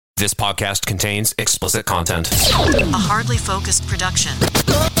This podcast contains explicit content. A Hardly Focused production.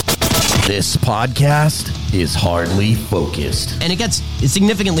 This podcast is Hardly Focused. And it gets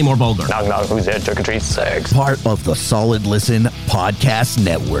significantly more vulgar. Knock, knock, who's there? Trick or treat, sex. Part of the Solid Listen Podcast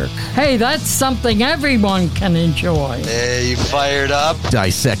Network. Hey, that's something everyone can enjoy. Hey, you fired up?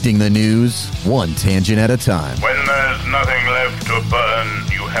 Dissecting the news, one tangent at a time. When there's nothing left to burn,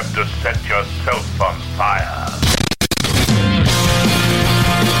 you have to set yourself on fire.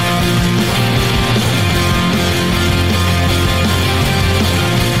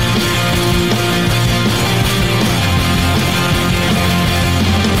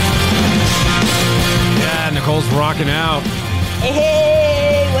 Nicole's rocking out.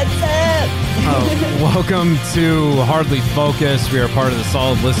 Hey, what's up? Welcome to Hardly Focused. We are part of the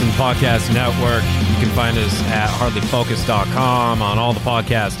Solid Listen Podcast Network. You can find us at hardlyfocused.com on all the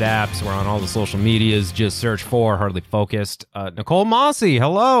podcast apps. We're on all the social medias. Just search for Hardly Focused. Nicole Mossy,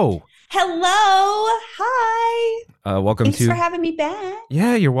 hello. Hello. Hi. Welcome Thanks for having me back.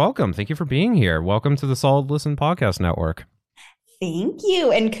 Yeah, you're welcome. Thank you for being here. Welcome to the Solid Listen Podcast Network. Thank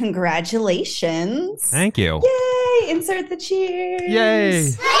you, and congratulations. Thank you. Yay! Insert the cheers.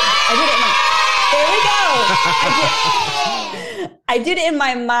 Yay! I did it in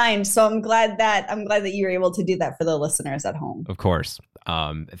my mind, so I'm glad that you were able to do that for the listeners at home. Of course.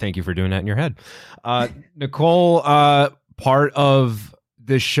 Thank you for doing that in your head. Nicole, part of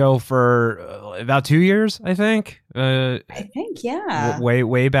this show for about 2 years, I think. I think, yeah.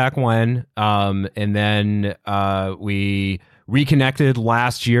 Way back when. And then we reconnected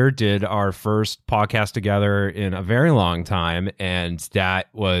last year, did our first podcast together in a very long time, and that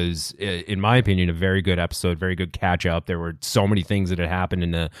was, in my opinion, a very good episode, very good catch up. There were so many things that had happened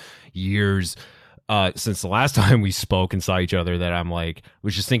in the years since the last time we spoke and saw each other that I'm like,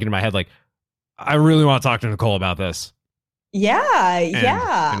 was just thinking in my head, like, I really want to talk to Nicole about this.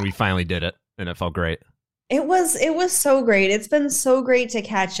 Yeah, And we finally did it, and it felt great. It was so great. It's been so great to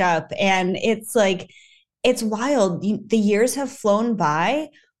catch up, and it's like, it's wild. The years have flown by,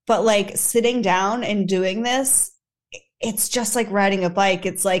 but like sitting down and doing this, it's just like riding a bike.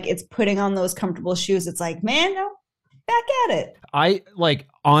 It's like, it's putting on those comfortable shoes. It's like, man, no, back at it. I like,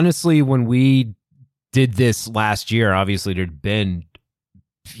 honestly, when we did this last year, obviously there'd been,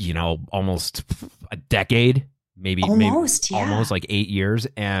 almost a decade, maybe almost like 8 years.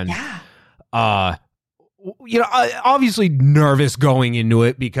 And, obviously nervous going into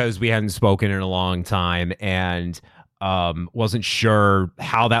it because we hadn't spoken in a long time, and wasn't sure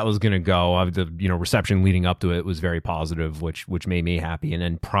how that was going to go. The reception leading up to it was very positive, which made me happy. And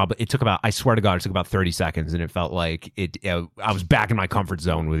then it took about, I swear to God, it took about 30 seconds, and it felt like I was back in my comfort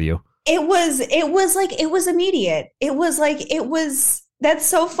zone with you. It was immediate. That's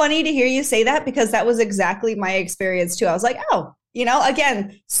so funny to hear you say that, because that was exactly my experience too. I was like, oh,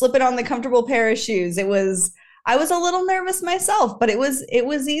 again, slipping on the comfortable pair of shoes. I was a little nervous myself, but it was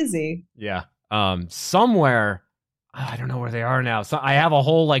easy. Yeah. Somewhere, I don't know where they are now. So I have a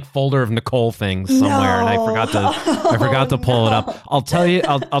whole folder of Nicole things somewhere, and I forgot to pull it up. I'll tell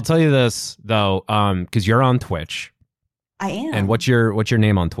you this though, because you're on Twitch. I am. And what's your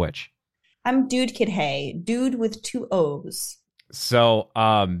name on Twitch? I'm Dude Kid Hey, dude with 2 O's. So,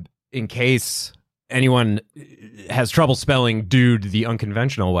 in case anyone has trouble spelling dude the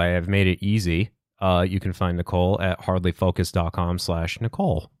unconventional way, I've made it easy. You can find Nicole at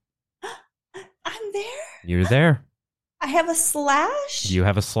hardlyfocused.com/Nicole. I'm there. You're there. I have a slash. You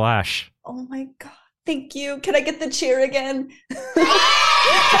have a slash. Oh my God. Thank you. Can I get the cheer again?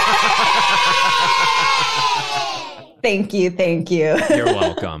 Thank you. You're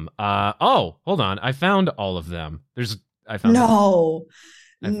welcome. Hold on. I found all of them.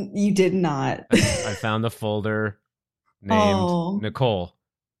 You did not. I found the folder named Nicole.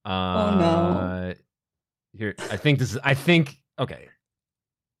 Oh no. Here, okay.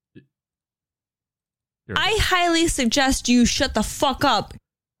 I highly suggest you shut the fuck up.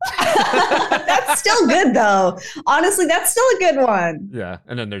 That's still good though. Honestly, that's still a good one. Yeah.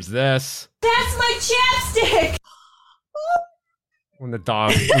 And then there's this. That's my chapstick. When the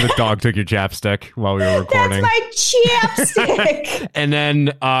dog took your chapstick while we were recording. That's my chapstick. And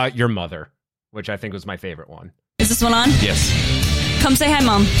then your mother, which I think was my favorite one. Is this one on? Yes. Come say hi,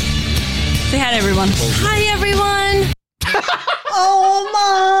 Mom. Say hi to everyone. Hi, everyone. Oh,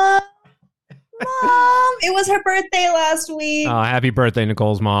 Mom. Mom, it was her birthday last week. Oh, happy birthday,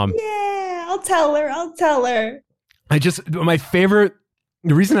 Nicole's mom. Yeah, I'll tell her.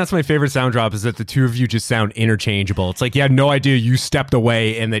 The reason that's my favorite sound drop is that the two of you just sound interchangeable. It's like you had no idea you stepped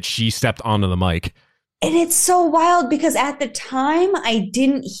away and that she stepped onto the mic. And it's so wild because at the time I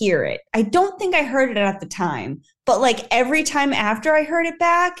didn't hear it. I don't think I heard it at the time, but like every time after I heard it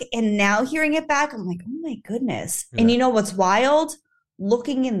back and now hearing it back, I'm like, oh my goodness. Yeah. And you know what's wild?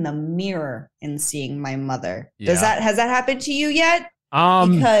 Looking in the mirror and seeing my mother. Yeah. Has that happened to you yet?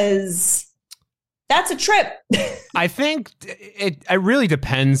 Because that's a trip. I think it really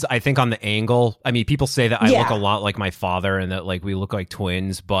depends, I think, on the angle. I mean, people say that I look a lot like my father and that like we look like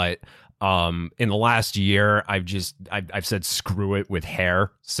twins, but in the last year, I've said screw it with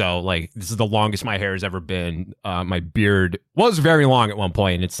hair. So like this is the longest my hair has ever been. My beard was very long at one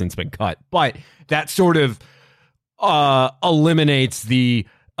point and it's since been cut, but that sort of eliminates the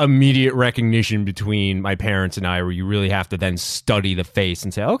immediate recognition between my parents and I, where you really have to then study the face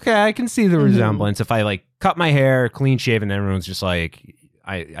and say, okay, I can see the resemblance. If I like cut my hair, clean shaven, everyone's just like,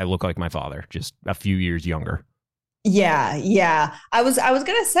 I look like my father, just a few years younger. Yeah. I was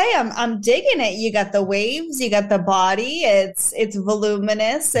gonna say I'm digging it. You got the waves, you got the body. It's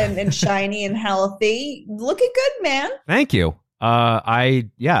voluminous and shiny and healthy. Looking good, man. Thank you. I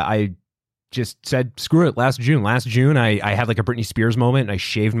just said screw it last June. Last June I had like a Britney Spears moment and I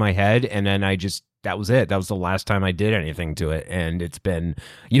shaved my head and then that was it. That was the last time I did anything to it. And it's been,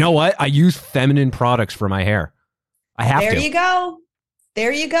 you know what? I use feminine products for my hair. I have to.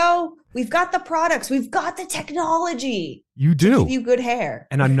 There you go. We've got the products. We've got the technology. You do. To give you good hair.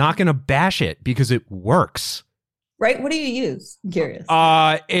 And I'm not going to bash it because it works. Right? What do you use? I'm curious.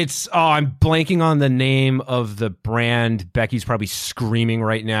 I'm blanking on the name of the brand. Becky's probably screaming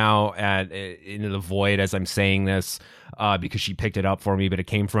right now into the void as I'm saying this because she picked it up for me, but it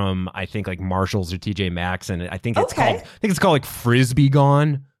came from, I think, like Marshalls or TJ Maxx, and I think it's called like Frisbee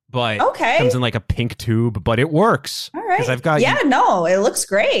Gone. But it comes in like a pink tube, but it works. All right. I've got it looks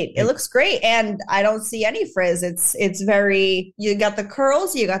great. It looks great. And I don't see any frizz. It's very, you got the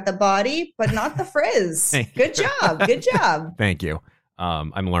curls, you got the body, but not the frizz. Good job. Good job. Thank you.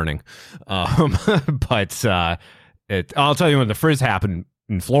 I'm learning. But I'll tell you when the frizz happened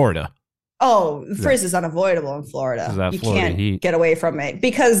in Florida. Oh, frizz is unavoidable in Florida. You can't get away from it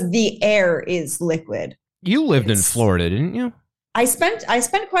because the air is liquid. You lived in Florida, didn't you? I spent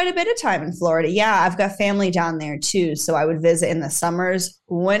quite a bit of time in Florida. Yeah, I've got family down there too. So I would visit in the summers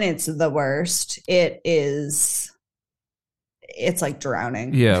when it's the worst. It's like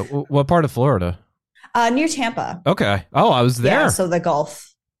drowning. Yeah. What part of Florida? Near Tampa. Okay. Oh, I was there. Yeah, so the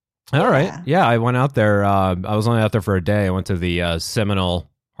Gulf. All right. Yeah, I went out there. I was only out there for a day. I went to the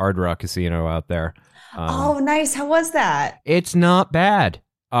Seminole Hard Rock Casino out there. Oh, nice. How was that? It's not bad.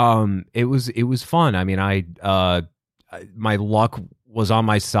 It was fun. I mean, my luck was on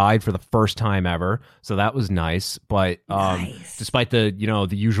my side for the first time ever, so that was nice. But despite the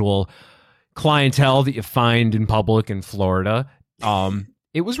the usual clientele that you find in public in Florida,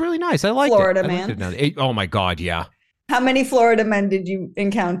 it was really nice. I liked Florida man. Oh my god, yeah. How many Florida men did you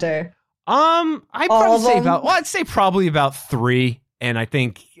encounter? I'd say probably about 3. And I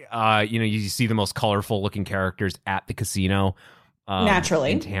think you see the most colorful looking characters at the casino.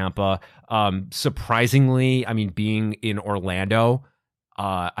 Naturally. In Tampa. Surprisingly, I mean, being in Orlando,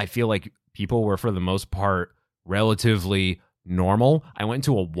 I feel like people were, for the most part, relatively normal. I went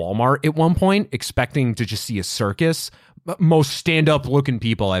to a Walmart at one point expecting to just see a circus. Most stand-up looking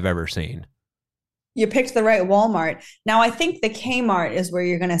people I've ever seen. You picked the right Walmart. Now, I think the Kmart is where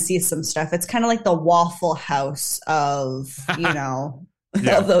you're going to see some stuff. It's kind of like the Waffle House of,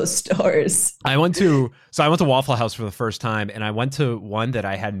 of those stores. I went to Waffle House for the first time, and I went to one that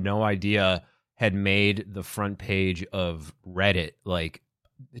I had no idea had made the front page of Reddit like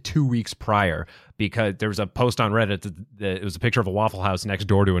 2 weeks prior, because there was a post on Reddit that it was a picture of a Waffle House next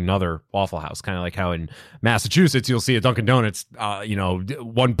door to another Waffle House, kind of like how in Massachusetts you'll see a Dunkin' Donuts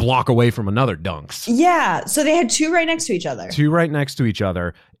 1 block away from another Dunks. Yeah, so they had 2 right next to each other. 2 right next to each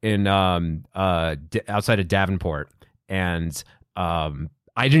other in outside of Davenport, and I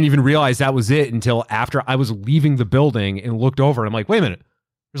didn't even realize that was it until after I was leaving the building and looked over and I'm like, wait a minute,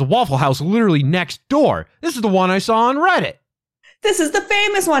 there's a Waffle House literally next door. This is the one I saw on Reddit. This is the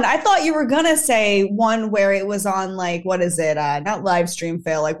famous one. I thought you were going to say one where it was on like, what is it? Not live stream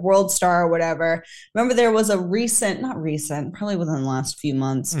fail, like World Star or whatever. Remember there was a probably within the last few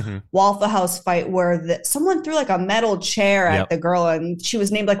months, Waffle House fight where someone threw like a metal chair at the girl and she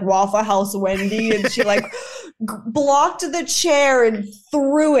was named like Waffle House Wendy and she like blocked the chair and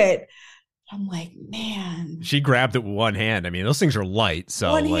threw it. I'm like, man. She grabbed it with one hand. I mean, those things are light,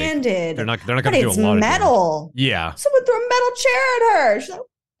 so one-handed. They're not going to do a lot metal. Of damage. Yeah. Someone threw a metal chair at her. She's like,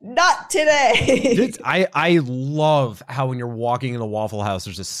 not today. I love how when you're walking in the Waffle House,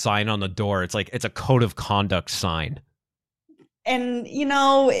 there's a sign on the door. It's like it's a code of conduct sign. And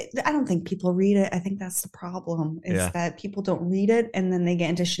I don't think people read it. I think that's the problem, is that people don't read it and then they get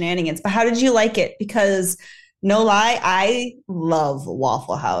into shenanigans. But how did you like it? Because no lie, I love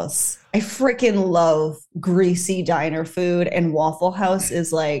Waffle House. I freaking love greasy diner food, and Waffle House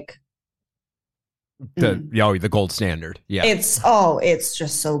is like the gold standard. Yeah. It's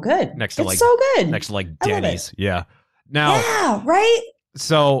just so good. Next to so good. Next to like Denny's. Yeah. Now, yeah, right?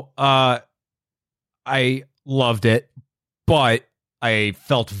 So I loved it, but I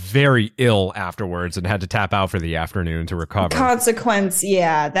felt very ill afterwards and had to tap out for the afternoon to recover. Consequence,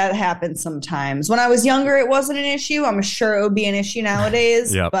 yeah, that happens sometimes. When I was younger, it wasn't an issue. I'm sure it would be an issue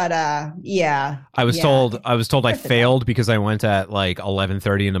nowadays. Yep. But yeah. I was told I failed because I went at like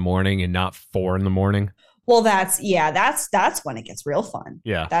 11:30 in the morning and not 4 in the morning. Well, that's when it gets real fun.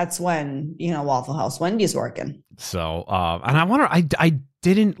 Yeah. That's when, Waffle House Wendy's working. So, and I wonder, I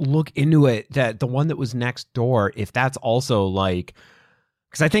didn't look into it, that the one that was next door, if that's also like,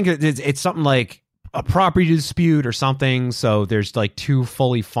 because I think it's something like a property dispute or something. So there's like 2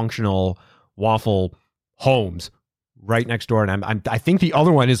 fully functional waffle homes right next door, and I think the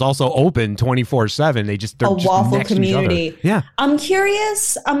other one is also open 24/7. They're just waffle next community. To each other. Yeah, I'm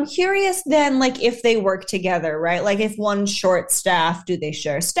curious then, like, if they work together, right? Like, if one's short staffed, do they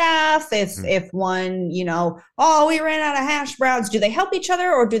share staff? If one, we ran out of hash browns, do they help each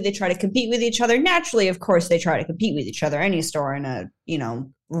other, or do they try to compete with each other? Naturally, of course, they try to compete with each other. Any store in a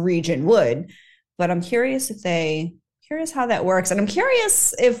region would, but I'm curious how that works, and I'm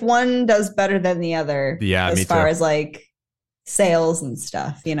curious if one does better than the other. Yeah, as far as like sales and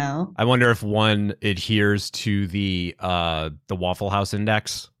stuff. I wonder if one adheres to the Waffle House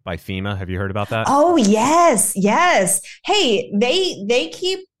Index by FEMA. Have you heard about that? Oh yes. Hey, they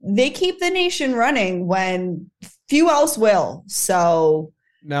keep the nation running when few else will. So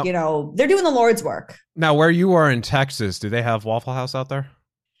now, they're doing the Lord's work. Now, where you are in Texas, do they have Waffle House out there?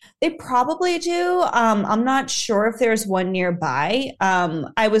 They probably do. I'm not sure if there's one nearby.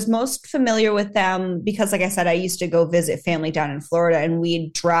 I was most familiar with them because, like I said, I used to go visit family down in Florida, and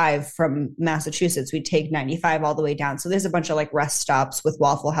we'd drive from Massachusetts. We'd take 95 all the way down. So there's a bunch of like rest stops with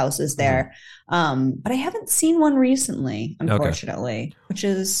Waffle Houses there. But I haven't seen one recently, unfortunately, which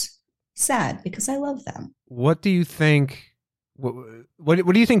is sad because I love them. What do you think? What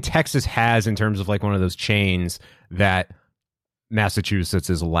do you think Texas has in terms of like one of those chains that Massachusetts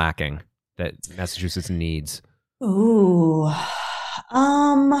is lacking, that Massachusetts needs? Ooh.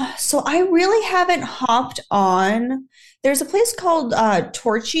 So I really haven't hopped on. There's a place called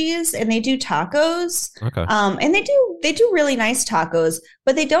Torchy's, and they do tacos. Okay. And they do really nice tacos,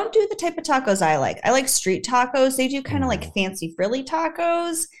 but they don't do the type of tacos I like. I like street tacos. They do kind of like fancy frilly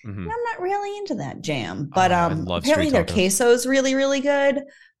tacos. And I'm not really into that jam. But apparently their queso is really, really good.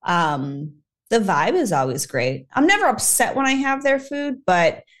 The vibe is always great. I'm never upset when I have their food,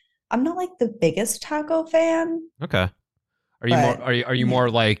 but I'm not like the biggest taco fan. Okay. Are you more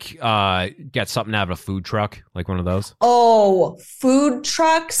like get something out of a food truck, like one of those? Oh, food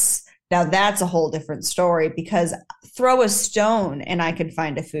trucks. Now that's a whole different story, because throw a stone and I can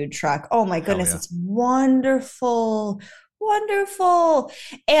find a food truck. Oh my goodness, yeah. It's wonderful. Wonderful.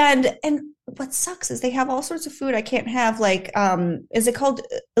 And what sucks is they have all sorts of food I can't have, like is it called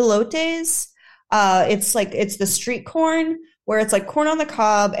elotes? It's the street corn, where it's like corn on the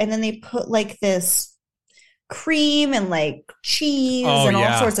cob, and then they put like this cream and like cheese and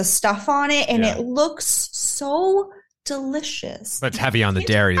all sorts of stuff on it, and it looks so delicious. But it's heavy on the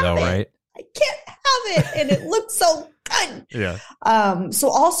dairy though, right? I can't have it, and it looks so good. Yeah. So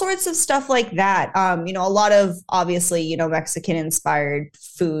all sorts of stuff like that. A lot of obviously, Mexican inspired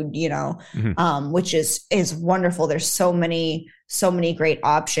food, which is wonderful. There's so many great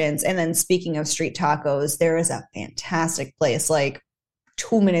options. And then speaking of street tacos, there is a fantastic place like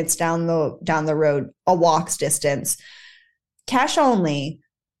 2 minutes down the road, a walk's distance, cash only,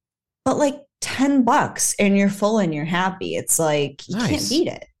 but like $10 and you're full and you're happy. It's like, you can't beat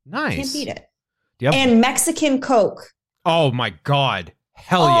it. Nice. You can't beat it. Yep. And Mexican Coke. Oh my God.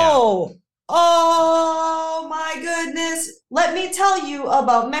 Hell yeah. Oh my goodness. Let me tell you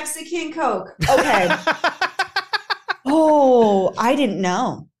about Mexican Coke. Okay. Oh, I didn't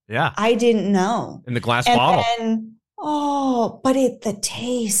know. Yeah. I didn't know. In the glass bottle. But the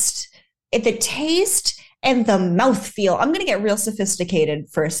taste and the mouthfeel. I'm going to get real sophisticated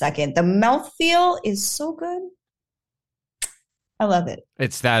for a second. The mouthfeel is so good. I love it.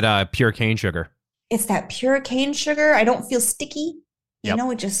 It's that pure cane sugar. It's that pure cane sugar. I don't feel sticky.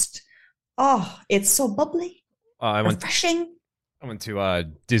 It just, it's so bubbly. Refreshing. I went to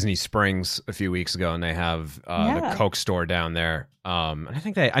Disney Springs a few weeks ago, and they have the Coke store down there. And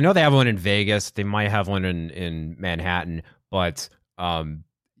I know they have one in Vegas. They might have one in Manhattan. but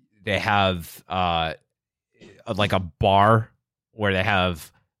they have like a bar where they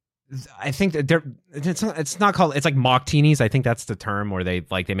have. I think that it's not called. It's like mocktinis. I think that's the term where they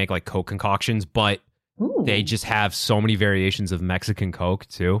make like Coke concoctions, but they just have so many variations of Mexican Coke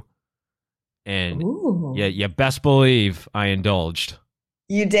too. And yeah, you best believe I indulged.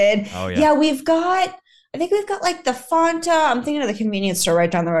 You did? Oh yeah. Yeah, I think we've got like the Fanta. I'm thinking of the convenience store right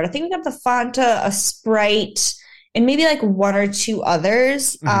down the road. I think we got the Fanta, a Sprite, and maybe like one or two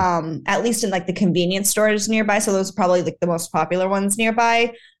others. At least in like the convenience stores nearby. So those are probably like the most popular ones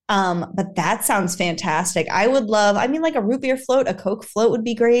nearby. But that sounds fantastic. I would love, like a root beer float, a Coke float would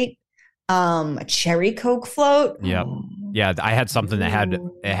be great. A cherry Coke float. Yep. Yeah, I had something that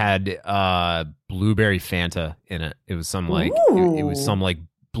had blueberry Fanta in it. It was some like it was some like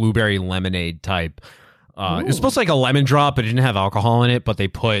blueberry lemonade type. It was supposed to be like a lemon drop, but it didn't have alcohol in it. But they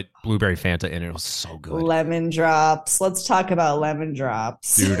put blueberry Fanta in it. It was so good. Lemon drops. Let's talk about lemon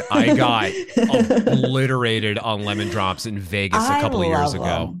drops, dude. I got obliterated on lemon drops in Vegas a couple of years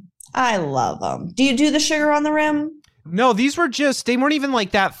ago. I love them. Do you do the sugar on the rim? No, these were they weren't even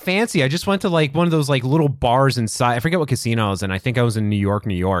like that fancy. I just went to like one of those like little bars inside. I forget what casino I was in. I think I was in New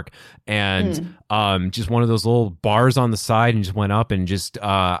York. And just one of those little bars on the side, and just went up and just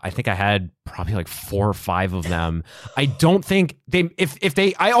I think I had probably like 4 or 5 of them. I don't think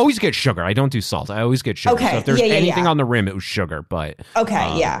I always get sugar. I don't do salt. I always get sugar. Okay. So if there's anything on the rim, it was sugar. But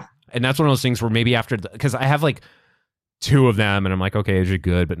yeah. And that's one of those things where maybe after because I have like 2 of them, and I'm like, okay, these are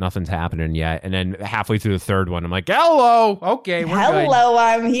good, but nothing's happening yet. And then halfway through the 3rd one, I'm like, hello, okay, we're good. Hello,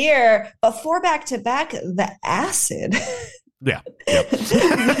 I'm here. But 4 back to back, the acid. Yeah. Yep.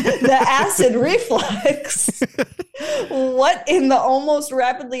 The acid reflux. What in the almost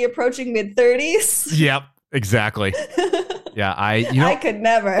rapidly approaching mid-30s? Yep, exactly. Yeah, I could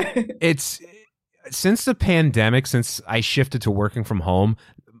never. It's since the pandemic, since I shifted to working from home,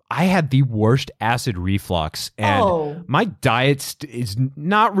 I had the worst acid reflux, and my diet is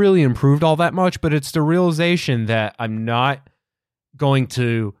not really improved all that much, but it's the realization that I'm not going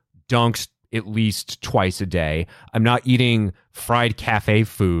to Dunks at least twice a day. I'm not eating fried cafe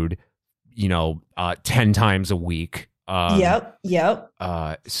food, 10 times a week. Yep.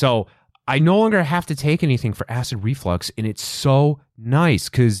 So I no longer have to take anything for acid reflux, and it's so nice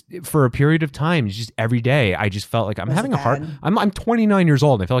because for a period of time, just every day, I just felt like I'm having a heart. I'm 29 years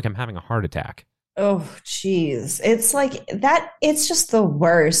old, and I feel like I'm having a heart attack. Oh, geez. It's like that. It's just the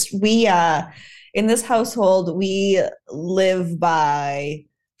worst. We, in this household, we live by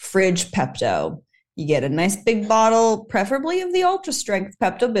fridge Pepto. You get a nice big bottle, preferably of the ultra strength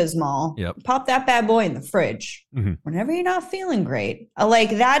Pepto-Bismol. Yep. Pop that bad boy in the fridge whenever you're not feeling great.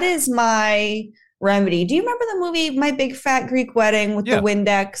 That is my remedy. Do you remember the movie My Big Fat Greek Wedding with the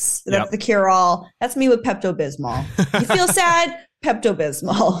Windex? That's the cure-all. That's me with Pepto-Bismol. You feel sad?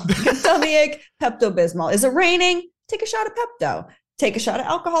 Pepto-Bismol. You get tummy ache? Pepto-Bismol. Is it raining? Take a shot of Pepto. Take a shot of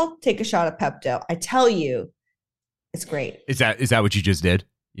alcohol? Take a shot of Pepto. I tell you, it's great. Is that what you just did?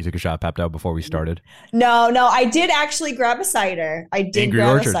 You took a shot of Pepto before we started? No, I did actually grab a cider. A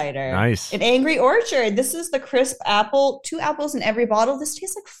cider. Nice. An Angry Orchard. This is the crisp apple, 2 apples in every bottle. This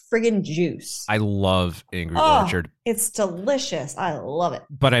tastes like friggin' juice. I love Angry Orchard. It's delicious. I love it.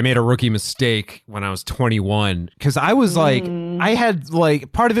 But I made a rookie mistake when I was 21 because I was like, I had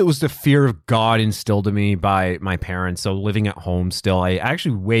like, part of it was the fear of God instilled in me by my parents. So living at home still, I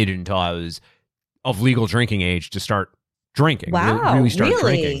actually waited until I was of legal drinking age to start drinking. Wow, really start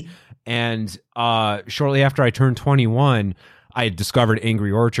drinking. And shortly after I turned 21, I had discovered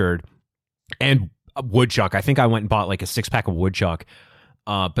Angry Orchard and Woodchuck. I think I went and bought like a 6-pack of Woodchuck,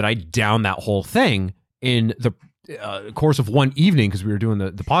 but I downed that whole thing in the course of one evening because we were doing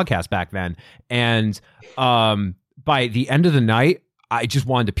the podcast back then. And by the end of the night, I just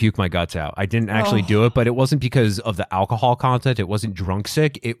wanted to puke my guts out. I didn't actually do it, but it wasn't because of the alcohol content. It wasn't drunk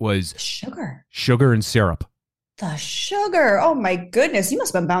sick. It was sugar and syrup. The sugar. Oh my goodness. You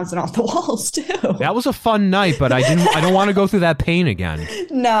must have been bouncing off the walls too. That was a fun night, but I don't want to go through that pain again.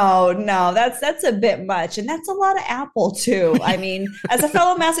 No, that's a bit much. And that's a lot of apple too. I mean, as a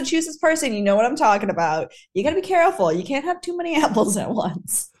fellow Massachusetts person, you know what I'm talking about. You got to be careful. You can't have too many apples at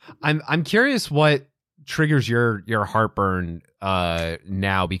once. I'm curious what triggers your heartburn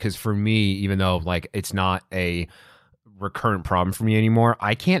now, because for me, even though like it's not a recurrent problem for me anymore,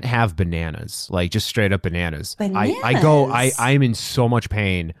 I can't have bananas, like just straight up bananas. I'm in so much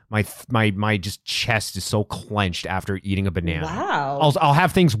pain. My just chest is so clenched after eating a banana. Wow. I'll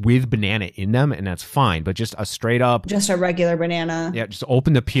have things with banana in them and that's fine, but just a regular banana. Yeah, just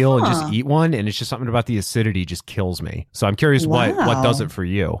open the peel and just eat one, and it's just something about the acidity just kills me. So I'm curious what does it for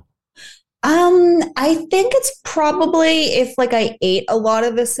you. I think it's probably if like I ate a lot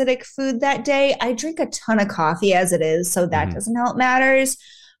of acidic food that day. I drink a ton of coffee as it is, so that doesn't help matters.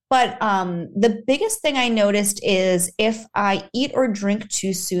 But the biggest thing I noticed is if I eat or drink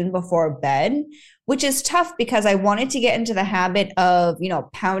too soon before bed, which is tough because I wanted to get into the habit of,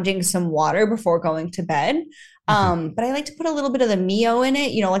 pounding some water before going to bed. But I like to put a little bit of the Mio in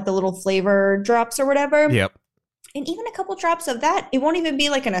it, like the little flavor drops or whatever. Yep. And even a couple drops of that, it won't even be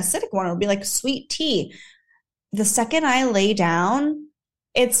like an acidic one. It'll be like sweet tea. The second I lay down,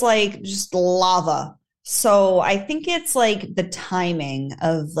 it's like just lava. So I think it's like the timing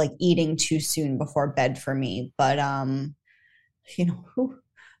of like eating too soon before bed for me. But who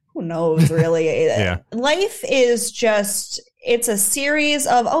knows really? Yeah. Life is just, it's a series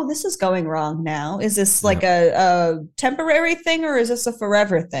of, oh, this is going wrong now. Is this like a temporary thing or is this a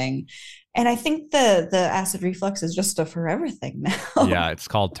forever thing? And I think the acid reflux is just a forever thing now. Yeah, it's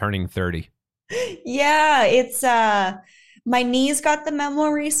called turning 30. Yeah, it's my knees got the memo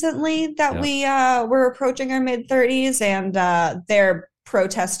recently that we're approaching our mid-30s, and they're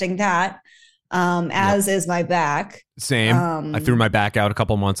protesting that, as is my back. Same. I threw my back out a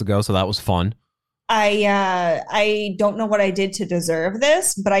couple months ago, so that was fun. I don't know what I did to deserve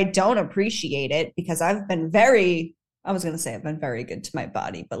this, but I don't appreciate it because I've been very good to my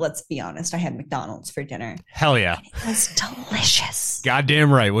body, but let's be honest. I had McDonald's for dinner. Hell yeah. And it was delicious.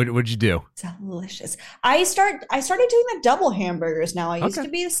 Goddamn right. What'd you do? Delicious. I started doing the double hamburgers now. I used to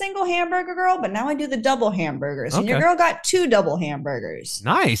be a single hamburger girl, but now I do the double hamburgers. And your girl got 2 double hamburgers.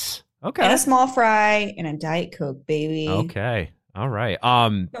 Nice. Okay. And a small fry and a Diet Coke, baby. Okay. All right.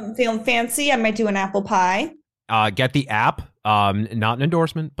 I'm feeling fancy. I might do an apple pie. Get the app. Not an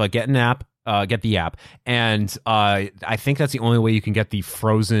endorsement, but get an app. Get the app, and I think that's the only way you can get the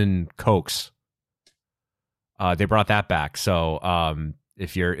frozen Cokes. They brought that back, so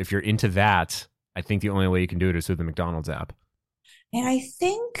if you're into that, I think the only way you can do it is through the McDonald's app. And I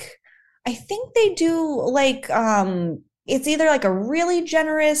think they do like it's either like a really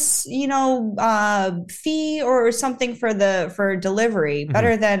generous, fee or something for delivery,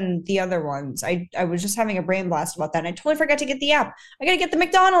 better than the other ones. I was just having a brain blast about that, and I totally forgot to get the app. I got to get the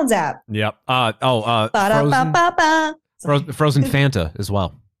McDonald's app. Yep. Frozen Fanta as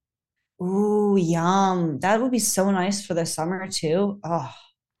well. Ooh, yum. That would be so nice for the summer too. Oh,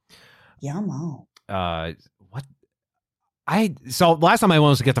 yum. So last time I went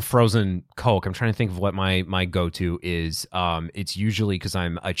was to get the frozen Coke. I'm trying to think of what my go-to is. It's usually because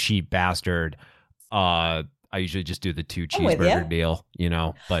I'm a cheap bastard. I usually just do the 2 cheeseburger deal,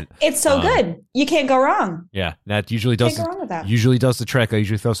 but it's so good. You can't go wrong. Yeah. That usually does the trick. I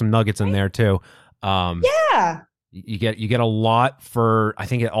usually throw some nuggets in there too. Yeah. You get a lot for, I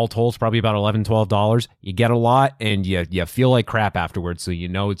think it all told, it's probably about $11-12. You get a lot and you feel like crap afterwards, so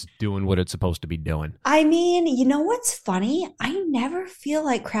it's doing what it's supposed to be doing. I mean, you know what's funny? I never feel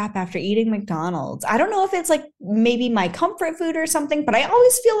like crap after eating McDonald's. I don't know if it's like maybe my comfort food or something, but I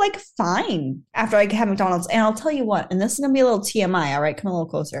always feel like fine after I have McDonald's. And I'll tell you what, and this is going to be a little TMI, all right? Come a little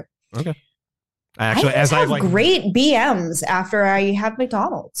closer. Okay. Actually, I have great BMs after I have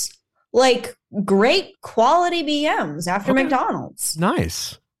McDonald's. Like great quality BMs after McDonald's.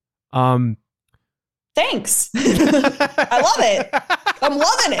 Nice. Thanks. I love it. I'm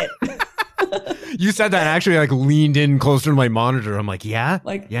loving it. You said that, actually like leaned in closer to my monitor. I'm like, yeah.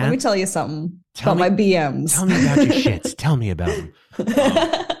 Let me tell you something about my BMs. Tell me about your shits. Tell me about them.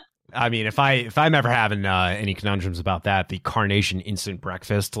 I mean, if I'm ever having any conundrums about that, the Carnation instant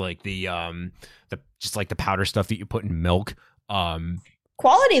breakfast, like the just like the powder stuff that you put in milk,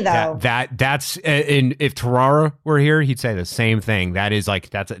 quality though. That's and if Tarara were here, he'd say the same thing. That is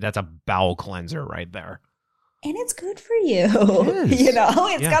like that's a bowel cleanser right there. And it's good for you. It's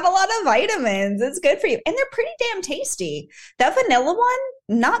got a lot of vitamins. It's good for you. And they're pretty damn tasty. That vanilla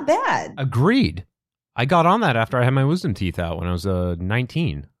one, not bad. Agreed. I got on that after I had my wisdom teeth out when I was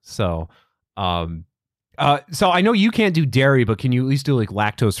 19. So so I know you can't do dairy, but can you at least do like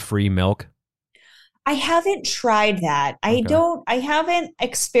lactose-free milk? I haven't tried that. I haven't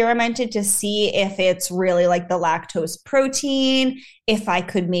experimented to see if it's really like the lactose protein, if I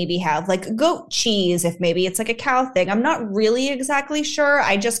could maybe have like goat cheese, if maybe it's like a cow thing. I'm not really exactly sure.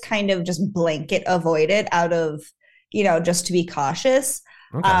 I just kind of just blanket avoid it out of, just to be cautious.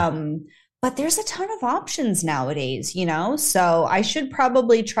 Okay. But there's a ton of options nowadays, so I should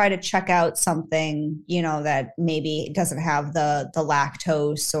probably try to check out something, that maybe doesn't have the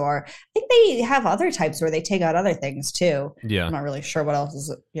lactose, or I think they have other types where they take out other things too. Yeah. I'm not really sure what else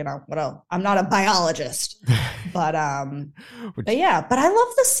is, what else. I'm not a biologist, but yeah, but I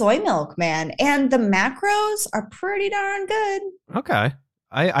love the soy milk, man. And the macros are pretty darn good. Okay.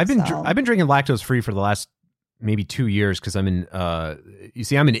 I've been drinking lactose free for the last maybe 2 years because I'm an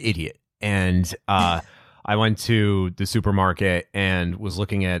idiot, and I went to the supermarket and was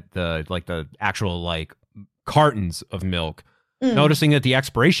looking at the actual cartons of milk, noticing that the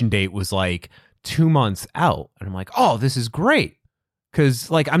expiration date was 2 months out, and I'm like, oh, this is great.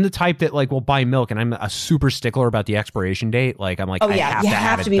 Because I'm the type that will buy milk, and I'm a super stickler about the expiration date. I'm like, oh yeah, you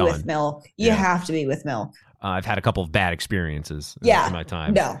have to be done. with milk. You have to be with milk. I've had a couple of bad experiences in my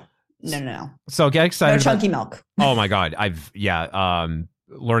time. No. So get excited. No chunky milk. Oh my god,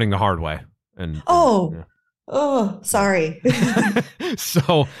 learning the hard way. And sorry.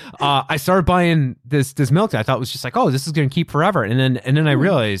 So I started buying this milk that I thought was just this is going to keep forever, and then I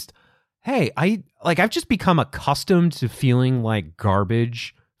realized, hey, I've just become accustomed to feeling like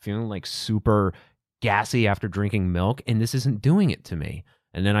garbage, feeling like super gassy after drinking milk, and this isn't doing it to me.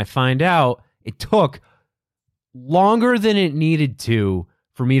 And then I find out it took longer than it needed to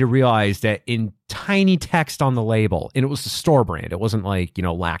for me to realize that in tiny text on the label, and it was the store brand. It wasn't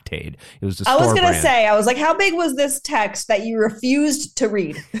Lactaid. It was the store brand. I was going to say, how big was this text that you refused to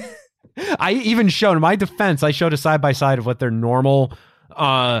read? I even showed, in my defense, I showed a side-by-side of what their normal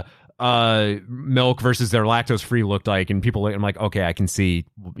milk versus their lactose free looked like, and people, I'm like, okay, I can see,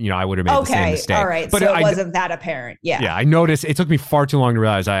 I would have made the same mistake. All right, but so it wasn't that apparent. Yeah, I noticed. It took me far too long to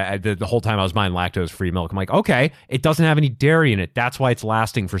realize. The whole time I was buying lactose free milk, I'm like, okay, it doesn't have any dairy in it. That's why it's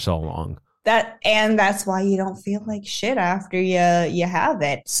lasting for so long. That's why you don't feel like shit after you have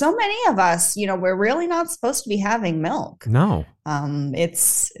it. So many of us, we're really not supposed to be having milk. No,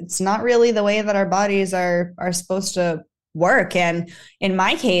 it's not really the way that our bodies are supposed to work. And in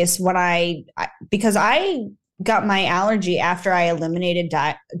my case, when because I got my allergy after I eliminated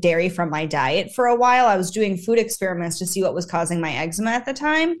dairy from my diet for a while, I was doing food experiments to see what was causing my eczema at the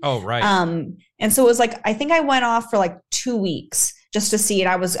time. Oh, right. And so it was I think I went off for 2 weeks just to see it.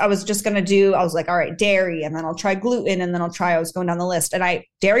 I was just going to I was like, all right, dairy, and then I'll try gluten, and then I was going down the list, and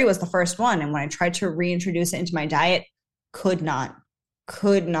dairy was the first one. And when I tried to reintroduce it into my diet, could not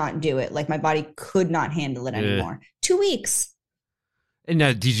do it. My body could not handle it anymore. 2 weeks. And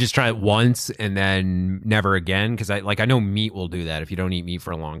did you just try it once and then never again? Because I know meat will do that. If you don't eat meat for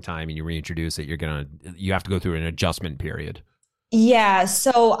a long time and you reintroduce it, you have to go through an adjustment period. Yeah.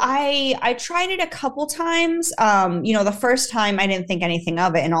 So I tried it a couple times. The first time I didn't think anything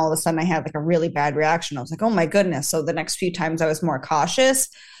of it, and all of a sudden I had a really bad reaction. I was like, oh my goodness. So the next few times I was more cautious.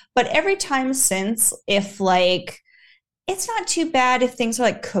 But every time since, if it's not too bad if things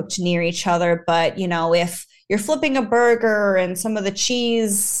are cooked near each other, but if you're flipping a burger and some of the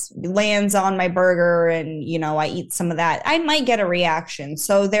cheese lands on my burger and I eat some of that, I might get a reaction.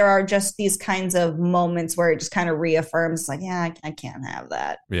 So there are just these kinds of moments where it just kind of reaffirms I can't have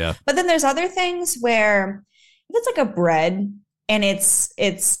that. Yeah. But then there's other things where if it's a bread and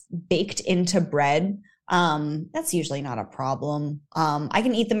it's baked into bread, that's usually not a problem. I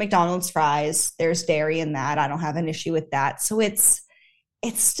can eat the McDonald's fries. There's dairy in that. I don't have an issue with that. So it's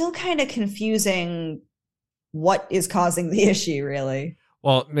still kind of confusing what is causing the issue, really.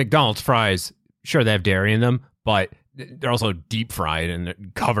 Well, McDonald's fries, sure, they have dairy in them, but they're also deep fried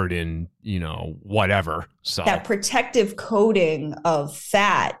and covered in, whatever. So that protective coating of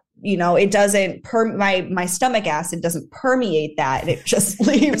fat, it doesn't my stomach acid doesn't permeate that, and it just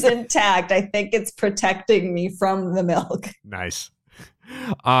leaves intact. I think it's protecting me from the milk. Nice.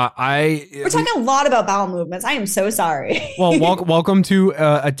 We're talking a lot about bowel movements. I am so sorry. Well, welcome to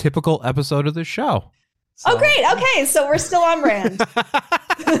a typical episode of the show. So. Oh, great. Okay. So we're still on brand.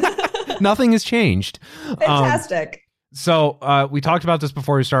 Nothing has changed. Fantastic. So we talked about this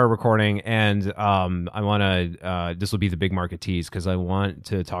before we started recording, and I want to, this will be the big market tease, because I want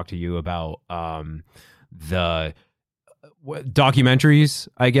to talk to you about the documentaries,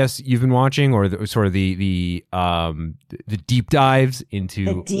 I guess, you've been watching, or the deep dives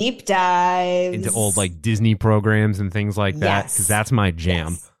into old Disney programs and things like that, because that's my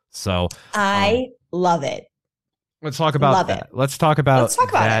jam. Yes. So I love it. Let's talk about that. Let's talk about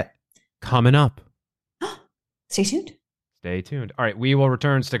that coming up. Stay tuned. Stay tuned. All right, we will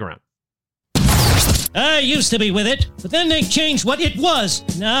return. Stick around. I used to be with it, but then they changed what it was.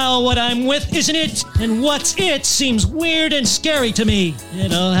 Now what I'm with isn't it, and what's it seems weird and scary to me.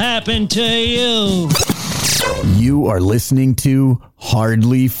 It'll happen to you. You are listening to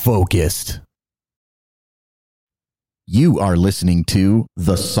Hardly Focused. You are listening to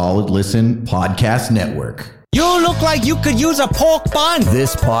the Solid Listen Podcast Network. You look like you could use a pork bun.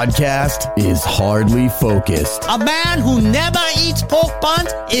 This podcast is Hardly Focused. A man who never eats pork buns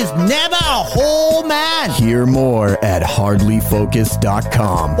is never a whole man. Hear more at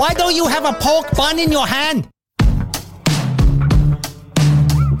hardlyfocused.com. Why don't you have a pork bun in your hand?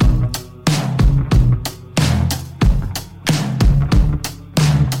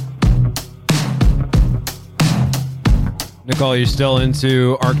 Nicole, you still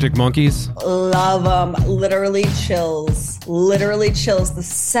into Arctic Monkeys? Love them. Literally chills. Literally chills the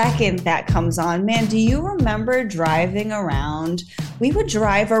second that comes on. Man, do you remember driving around? We would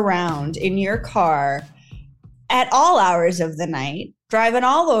drive around in your car at all hours of the night, driving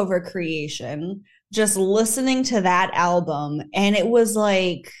all over creation, just listening to that album. And it was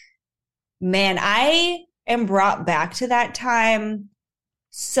like, man, I am brought back to that time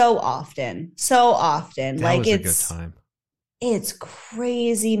so often. That was a good time. It's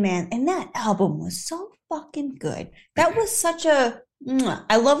crazy, man. And that album was so fucking good. That was such a...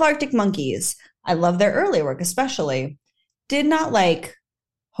 I love Arctic Monkeys. I love their early work, especially. Did not like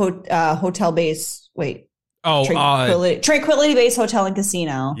Hotel Base... Wait. Tranquility Base Hotel and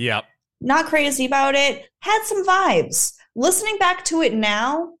Casino. Yep. Not crazy about it. Had some vibes. Listening back to it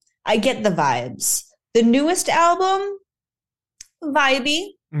now, I get the vibes. The newest album, vibey.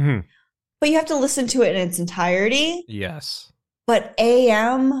 Mm-hmm. But you have to listen to it in its entirety. Yes. But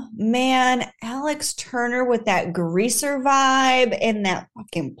AM, man, Alex Turner with that greaser vibe and that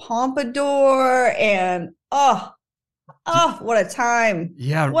fucking pompadour and oh, what a time.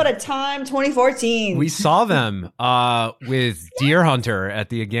 Yeah. What a time, 2014. We saw them with Deer Hunter at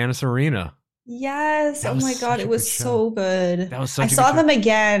the Agganis Arena. Yes. Oh my God, it was so good. That was such I saw them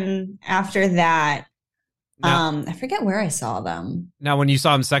again after that. Now, I forget where I saw them. Now, when you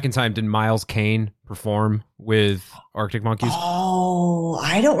saw them second time, did Miles Kane perform with Arctic Monkeys? Oh,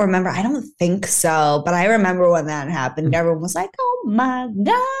 I don't remember. I don't think so. But I remember when that happened. Everyone was like, oh my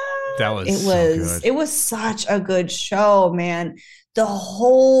God. That was so good. It was such a good show, man. The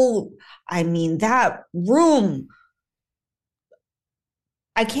whole, that room.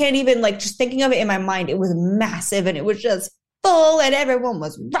 I can't even just thinking of it in my mind. It was massive and it was just full and everyone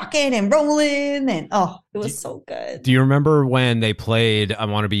was rocking and rolling and it was so good. Do you remember when they played I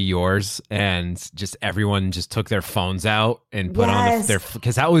Want to Be Yours and just everyone just took their phones out and put on their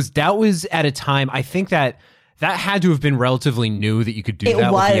because that was at a time I think that had to have been relatively new that you could do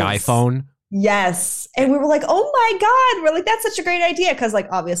that with the iPhone. Yes. And we were like, oh my God. We're like, that's such a great idea. Cause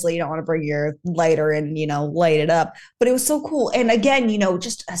obviously you don't want to bring your lighter and, light it up. But it was so cool. And again,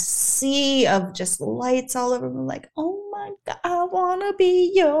 just a sea of just lights all over. We're like, oh my God, I want to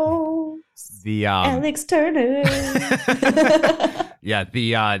be yours. The Alex Turner.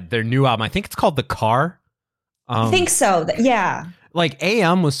 Yeah. Their new album, I think it's called The Car. I think so. Yeah.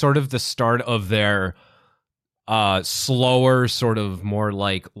 AM was sort of the start of their slower, sort of more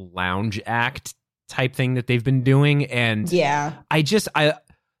like lounge act type thing that they've been doing. And yeah, The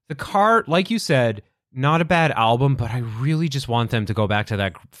Car, like you said, not a bad album, but I really just want them to go back to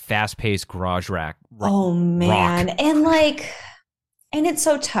that fast-paced garage rock. Oh man. Rock. And it's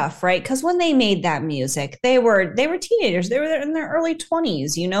so tough, right? Because when they made that music, they were teenagers. They were in their early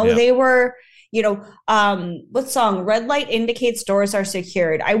 20s, Yep. They were, what song? Red Light Indicates Doors Are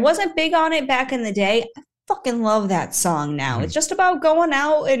Secured. I wasn't big on it back in the day. Fucking love that song now. It's just about going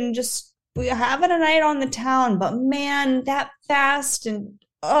out and just having a night on the town. But man, that fast and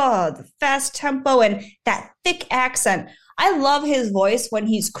the fast tempo and that thick accent. I love his voice when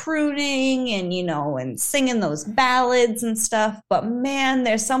he's crooning and and singing those ballads and stuff. But man,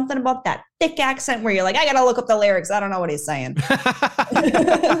 there's something about that thick accent where you're like, I gotta look up the lyrics. I don't know what he's saying.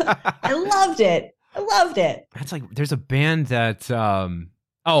 I loved it. That's there's a band that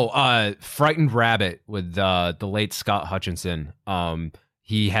Frightened Rabbit with the late Scott Hutchinson.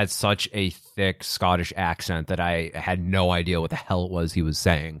 He had such a thick Scottish accent that I had no idea what the hell it was he was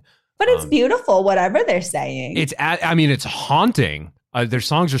saying. But it's beautiful, whatever they're saying. It's haunting. Their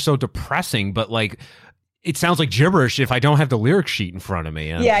songs are so depressing, but it sounds like gibberish if I don't have the lyric sheet in front of me.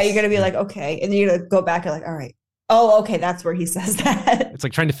 Yeah, you're gonna be like, okay, and you're gonna go back and all right. Oh, okay, that's where he says that. It's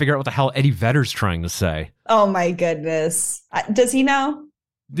like trying to figure out what the hell Eddie Vedder's trying to say. Oh my goodness, does he know?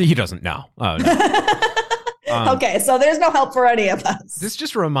 He doesn't know. Oh, no. Okay, so there's no help for any of us. This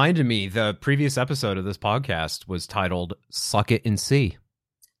just reminded me, the previous episode of this podcast was titled Suck It and See.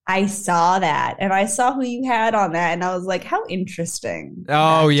 I saw that, and I saw who you had on that, and I was like, how interesting.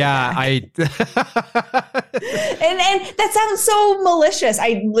 Oh, yeah. And that sounds so malicious.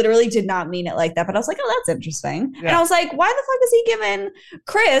 I literally did not mean it like that, but I was like, oh, that's interesting. Yeah. And I was like, why the fuck is he giving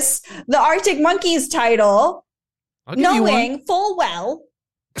Chris the Arctic Monkeys title, knowing full well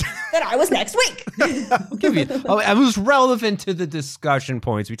that I was next week? I'll give you. It was relevant to the discussion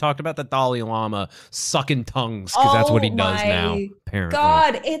points. We talked about the Dalai Lama sucking tongues because that's what he does now. Apparently,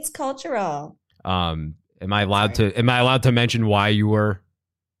 God, it's cultural. Am I allowed to mention why you were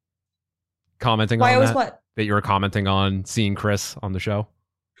commenting on that? What? That you were commenting on seeing Chris on the show?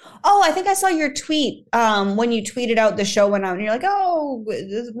 Oh, I think I saw your tweet when you tweeted out the show went out and you're like, oh,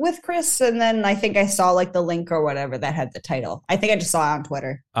 with Chris. And then I think I saw like the link or whatever that had the title. I think I just saw it on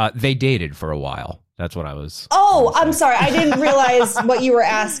Twitter. They dated for a while. That's what I was. Oh, I'm sorry. I didn't realize what you were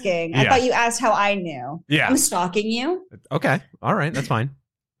asking. I Yeah. thought you asked how I knew. Yeah. I'm stalking you. Okay. All right. That's fine.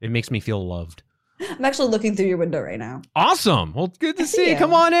 It makes me feel loved. I'm actually looking through your window right now. Awesome. Well, good to see you. you.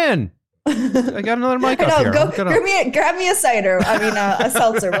 Come on in. I got another mic up here. Look it up. Grab me a cider. I mean, a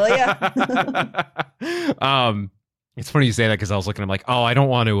seltzer, will ya? It's funny you say that because I was looking. I'm like, oh, I don't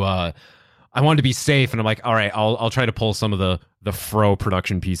want to. I wanted to be safe, and I'm like, all right, I'll try to pull some of the fro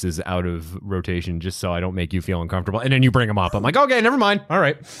production pieces out of rotation just so I don't make you feel uncomfortable. And then you bring them up. I'm like, okay, never mind. All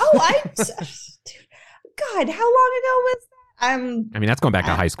right. Oh, dude, God, how long ago was that? I mean, that's going back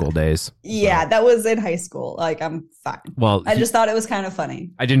to high school days. Yeah, that was in high school. Like, I'm fine. Well, I just thought it was kind of funny.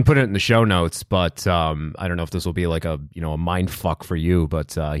 I didn't put it in the show notes, but I don't know if this will be like a mind fuck for you,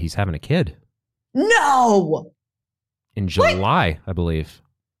 but he's having a kid. No. In July, I believe.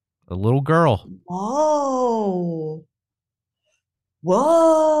 A little girl.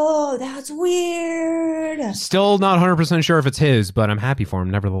 Whoa, that's weird. Still not 100% sure if it's his, but I'm happy for him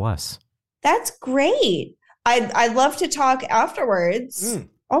nevertheless. That's great. I'd love to talk afterwards.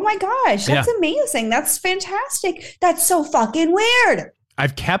 Oh my gosh, that's amazing. That's fantastic. That's so fucking weird.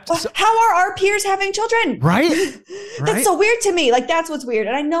 I've kept... How are our peers having children? Right? That's so weird to me. Like, that's what's weird.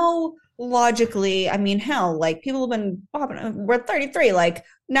 And I know logically, I mean, hell, like, people have been popping... We're 33. Like,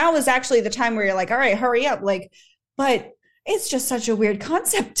 now is actually the time where you're like, all right, hurry up. Like, but it's just such a weird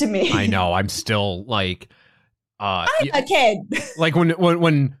concept to me. I know. I'm still, like... I'm a kid. Like,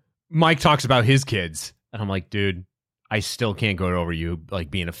 when Mike talks about his kids... And I'm like, dude, I still can't go over you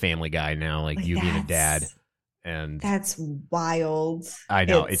like being a family guy now, like you being a dad. And that's wild. I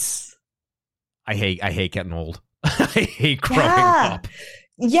know I hate getting old. I hate growing up.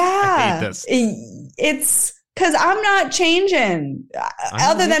 Yeah. I hate this. It's because I'm not changing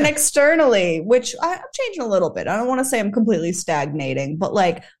other than externally, which I'm changing a little bit. I don't want to say I'm completely stagnating, but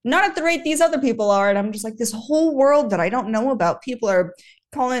like not at the rate these other people are. And I'm just like, this whole world that I don't know about, people are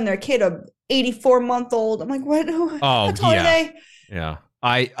calling their kid a 84-month-old. I'm like, what? How tall are they? Yeah.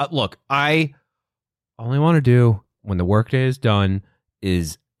 I only want to do when the workday is done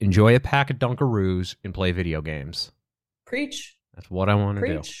is enjoy a pack of Dunkaroos and play video games. Preach. That's what I want to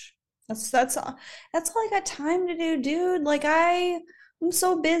do. That's all I got time to do, dude. Like I'm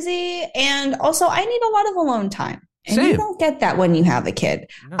so busy, and also I need a lot of alone time. And you don't get that when you have a kid.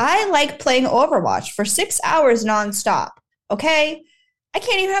 No. I like playing Overwatch for 6 hours nonstop. Okay. I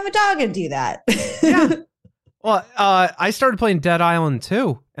can't even have a dog and do that. Yeah. Well, I started playing Dead Island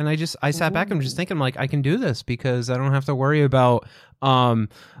too, and I sat back and I'm just thinking, like, I can do this because I don't have to worry about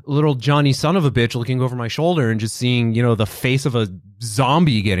little Johnny son of a bitch looking over my shoulder and just seeing, the face of a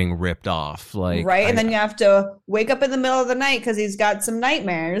zombie getting ripped off. Like, right, and then you have to wake up in the middle of the night because he's got some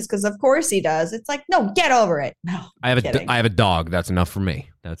nightmares. Because of course he does. It's like, no, get over it. No, I have a dog. That's enough for me.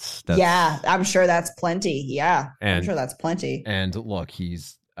 That's yeah. I'm sure that's plenty. Yeah, I'm sure that's plenty. And look,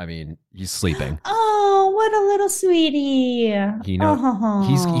 he's sleeping. Oh, what a little sweetie. You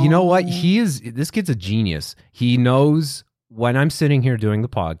know what? This kid's a genius. He knows when I'm sitting here doing the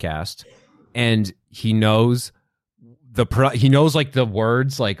podcast, and he knows like the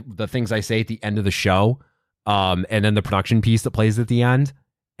words, like the things I say at the end of the show, and then the production piece that plays at the end.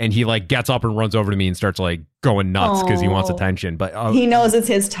 And he like gets up and runs over to me and starts like going nuts because he wants attention. But he knows it's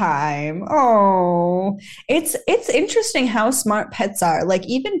his time. Oh, it's interesting how smart pets are. Like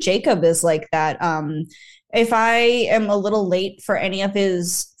even Jacob is like that. If I am a little late for any of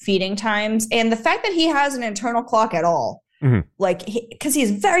his feeding times, and the fact that he has an internal clock at all, like because he's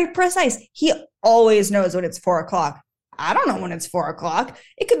very precise, he always knows when it's 4 o'clock. I don't know when it's 4 o'clock.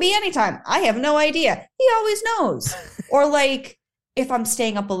 It could be anytime. I have no idea. He always knows. Or like, if I'm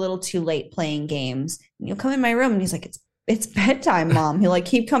staying up a little too late playing games, and you'll come in my room and he's like, it's bedtime, Mom. He'll like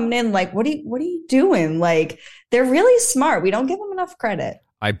keep coming in like, what are you doing? Like, they're really smart. We don't give them enough credit.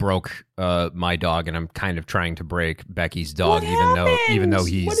 I broke my dog, and I'm kind of trying to break Becky's dog, even though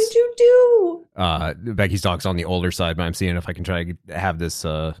he's... What did you do? Becky's dog's on the older side, but I'm seeing if I can try to have this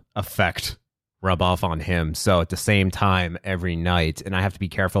effect rub off on him. So at the same time every night, and I have to be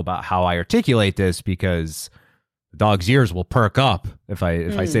careful about how I articulate this because the dog's ears will perk up if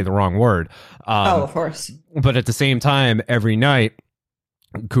I say the wrong word. Of course. But at the same time, every night,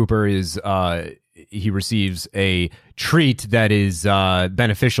 Cooper is he receives a treat that is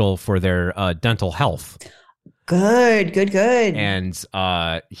beneficial for their dental health. Good. And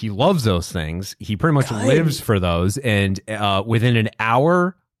he loves those things. He pretty much lives for those. And within an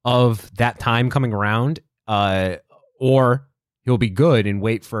hour of that time coming around, or He'll be good and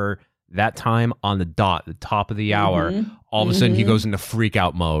wait for that time on the dot, the top of the hour. All of a sudden he goes into freak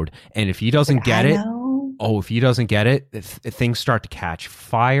out mode. And if he doesn't get it, things start to catch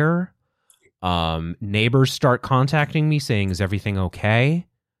fire. Neighbors start contacting me saying, is everything okay?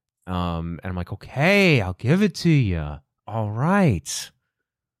 And I'm like, okay, I'll give it to you. All right.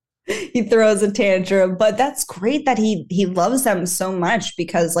 He throws a tantrum, but that's great that he loves them so much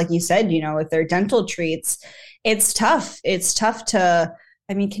because, like you said, with their dental treats, it's tough. It's tough to,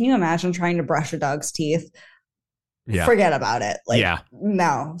 I mean, can you imagine trying to brush a dog's teeth? Yeah. Forget about it.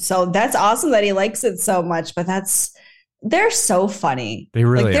 No. So that's awesome that he likes it so much, but they're so funny. They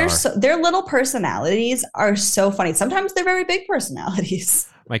really are. Their little personalities are so funny. Sometimes they're very big personalities.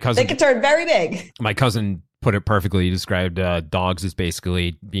 My cousin, they can turn very big. My cousin put it perfectly. He described dogs as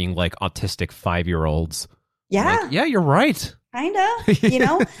basically being like autistic 5-year-olds. Yeah. Like, yeah, you're right. Kind of,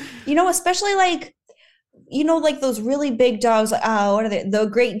 especially like those really big dogs. What are they? The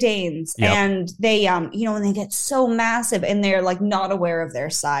Great Danes. Yep. And they, when they get so massive and they're like not aware of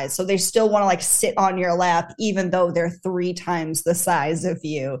their size. So they still want to like sit on your lap, even though they're 3 times the size of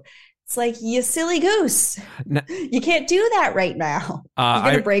you. It's like, you silly goose. You can't do that right now. You're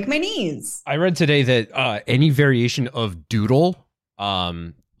going to break my knees. I read today that any variation of doodle,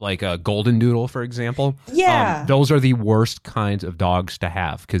 like a golden doodle, for example, those are the worst kinds of dogs to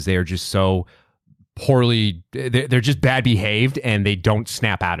have because they are just so poorly, they're just bad behaved and they don't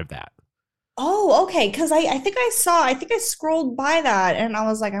snap out of that. Oh, okay. Because I think I scrolled by that and I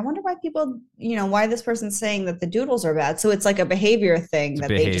was like, I wonder why people, why this person's saying that the doodles are bad. So it's like a behavior thing that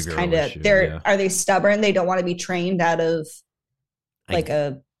they just kind of, are they stubborn? They don't want to be trained out of like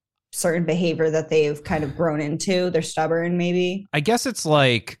a certain behavior that they've kind of grown into. They're stubborn, maybe. I guess it's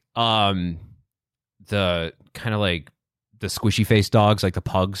like the kind of like the squishy face dogs, like the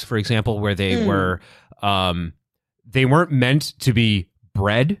pugs, for example, where they were, they weren't meant to be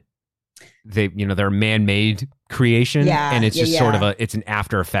bred. They're a man-made creation, and it's just sort of it's an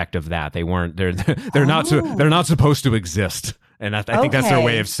after effect of that. They're not supposed to exist, and I think that's their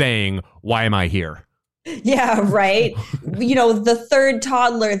way of saying, why am I here? Yeah, right. The third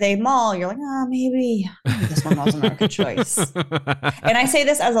toddler they maul, you're like, maybe this one wasn't a good choice. And I say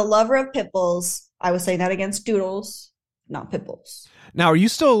this as a lover of pit bulls. I was saying that against doodles, not pit bulls. Now, are you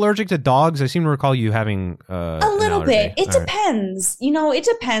still allergic to dogs? I seem to recall you having a little bit. It depends. It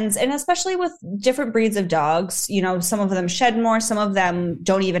depends. And especially with different breeds of dogs, some of them shed more. Some of them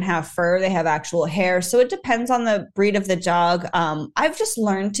don't even have fur. They have actual hair. So it depends on the breed of the dog. I've just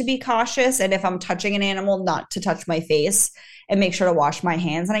learned to be cautious. And if I'm touching an animal, not to touch my face and make sure to wash my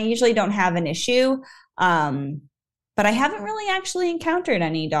hands. And I usually don't have an issue. But I haven't really actually encountered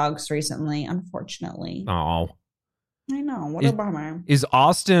any dogs recently, unfortunately. Oh. I know. What a bummer. Is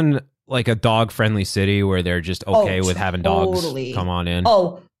Austin like a dog-friendly city where they're just okay with having dogs come on in?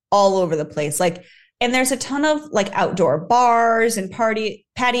 Oh, all over the place. And there's a ton of outdoor bars and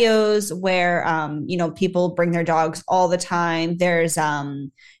patios where people bring their dogs all the time. There's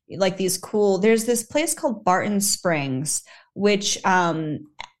there's this place called Barton Springs, which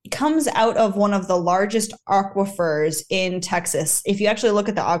comes out of one of the largest aquifers in Texas. If you actually look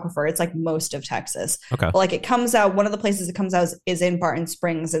at the aquifer, it's like most of Texas. Okay. But it comes out, one of the places it comes out is in Barton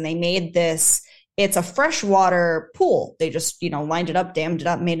Springs, and they made this, it's a freshwater pool. They just, lined it up, dammed it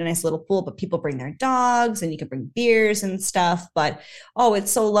up, made a nice little pool, but people bring their dogs and you can bring beers and stuff. But,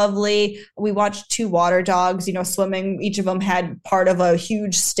 it's so lovely. We watched 2 water dogs, swimming. Each of them had part of a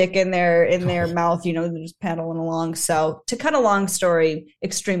huge stick in their mouth, they're just paddling along. So to cut a long story,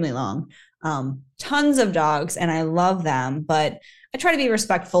 extremely long, tons of dogs, and I love them, but I try to be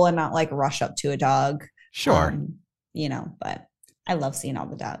respectful and not rush up to a dog. Sure. But I love seeing all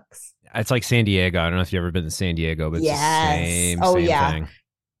the dogs. It's like San Diego. I don't know if you've ever been to San Diego, but it's the same thing.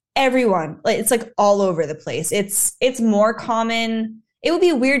 Everyone, it's all over the place. It's more common. It would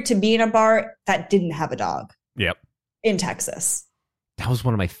be weird to be in a bar that didn't have a dog. Yep. In Texas. That was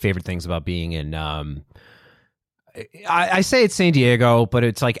one of my favorite things about being in I say it's San Diego, but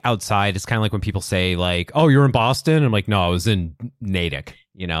it's outside. It's kind of like when people say oh, you're in Boston. I'm like, no, I was in Natick,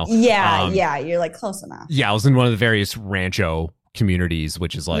 Yeah, you're close enough. Yeah, I was in one of the various rancho communities,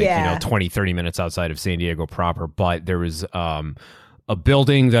 which is 20-30 minutes outside of San Diego proper. But there was a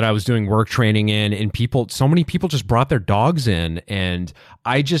building that I was doing work training in, and so many people just brought their dogs in, and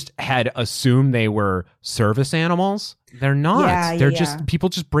I just had assumed they were service animals. They're not. They're just people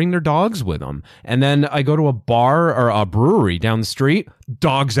just bring their dogs with them. And then I go to a bar or a brewery down the street,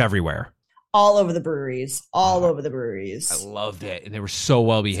 dogs everywhere. All over the breweries. Over the breweries. I loved it. And they were so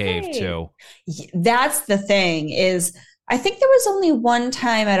well behaved too. That's the thing is, I think there was only one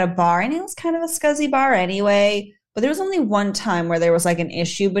time at a bar, and it was kind of a scuzzy bar anyway, but there was only one time where there was like an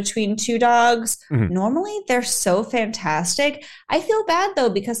issue between two dogs. Normally they're so fantastic. I feel bad though,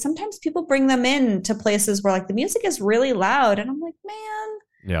 because sometimes people bring them in to places where like the music is really loud. And I'm like, man,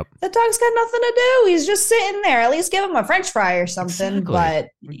 yep, that dog's got nothing to do. He's just sitting there. At least give him a French fry or something. Exactly.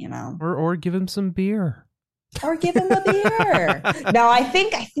 But, you know. Or give him some beer. Or give him a beer. No, I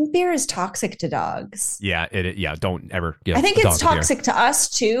think beer is toxic to dogs. Yeah, don't ever give I think a dog it's toxic to us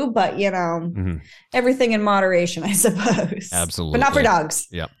too, but you know, everything in moderation, I suppose. Absolutely. But not for dogs.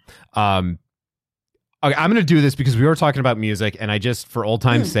 Yeah. Okay, I'm gonna do this because we were talking about music, and I just, for old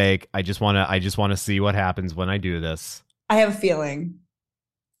time's sake, I just wanna see what happens when I do this. I have a feeling.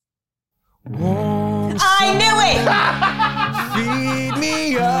 I knew it. Feed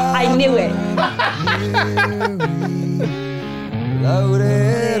me up. I knew it. Load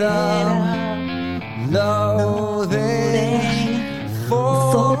it up. Loading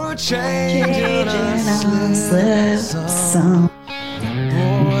for changing a slip song.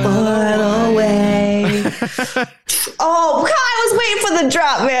 Away. Oh, God, I was waiting for the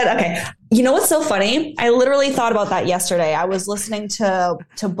drop, man. Okay. You know what's so funny? I literally thought about that yesterday. I was listening to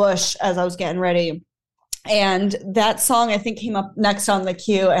Bush as I was getting ready. And that song, I think, came up next on the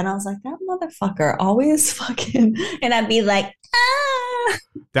queue. And I was like, that motherfucker always fucking... And I'd be like, ah.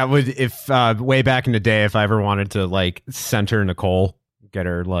 That would, if way back in the day, if I ever wanted to, like, center Nicole, get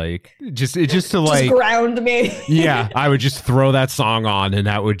her, like, just to, like... Just ground me. Yeah, I would just throw that song on, and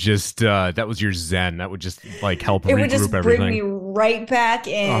that would just, that was your zen. That would just, like, help regroup everything. It would just bring me right back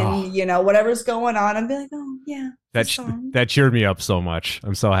in, you know, whatever's going on. I'd be like, oh, yeah. That cheered me up so much.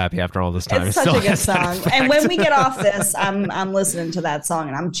 I'm so happy after all this time. It's such a good song. And when we get off this, I'm listening to that song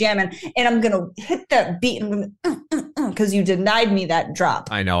and I'm jamming and I'm gonna hit that beat and because you denied me that drop.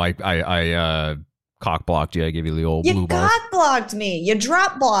 I know. I cock blocked you. I gave you the old blue balls. You cock blocked me. You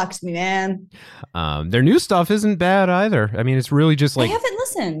drop blocked me, man. Their new stuff isn't bad either. I mean, it's really just like I haven't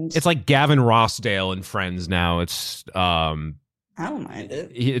listened. It's like Gavin Rossdale and Friends now. It's I don't mind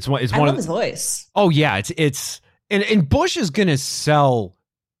it. It's I one love of his voice. Oh yeah, it's. And Bush is going to sell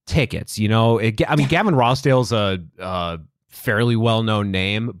tickets, you know. Gavin Rossdale's a fairly well-known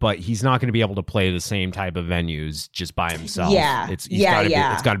name, but he's not going to be able to play the same type of venues just by himself. Yeah, it's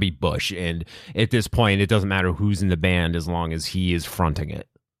got to be Bush, and at this point, it doesn't matter who's in the band as long as he is fronting it.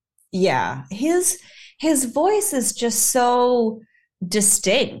 Yeah, his voice is just so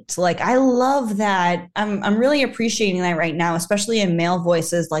distinct. Like I love that. I'm really appreciating that right now, especially in male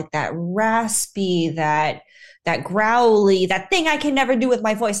voices, like that raspy, that growly, that thing I can never do with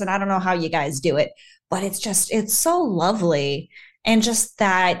my voice. And I don't know how you guys do it, but it's so lovely. And just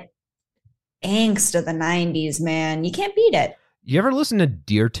that angst of the 90s, man, you can't beat it. You ever listen to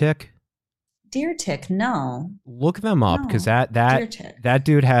Deer Tick? Deer Tick, no. Look them up because that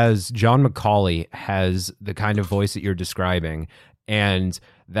dude has, John McCauley has the kind of voice that you're describing. And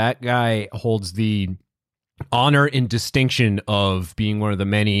that guy holds the honor and distinction of being one of the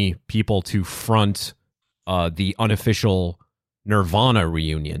many people to front the unofficial Nirvana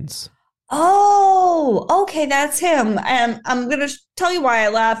reunions. Oh, okay, that's him. And I'm going to tell you why I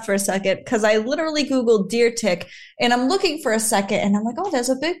laughed for a second, because I literally Googled deer tick, and I'm looking for a second, and I'm like, oh, there's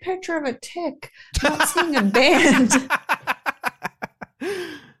a big picture of a tick. I'm not seeing a band.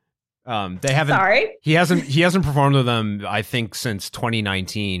 They haven't. Sorry, he hasn't performed with them, I think, since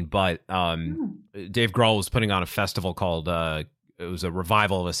 2019. But Dave Grohl was putting on a festival called. It was a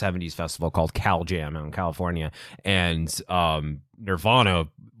revival of a 70s festival called Cal Jam in California, and Nirvana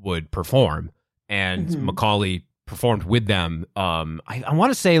would perform, and Macaulay performed with them. I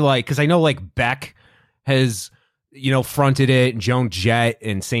want to say, like, because I know like Beck has, you know, fronted it, and Joan Jett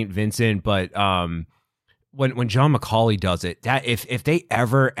and St. Vincent, but when John McCauley does it, that if they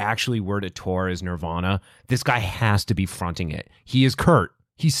ever actually were to tour as Nirvana, this guy has to be fronting it. He is Kurt.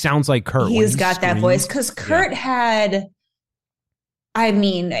 He sounds like Kurt. He's got that voice, because Kurt had. I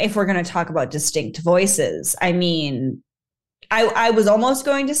mean, if we're going to talk about distinct voices, I mean, I was almost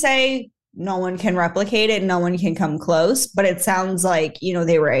going to say no one can replicate it. No one can come close. But it sounds like, you know,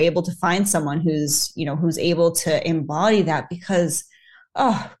 they were able to find someone who's able to embody that, because,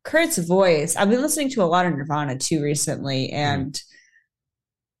 oh, Kurt's voice. I've been listening to a lot of Nirvana too recently. And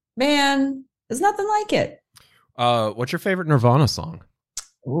man, there's nothing like it. What's your favorite Nirvana song?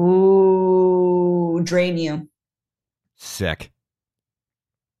 Ooh, Drain You. Sick.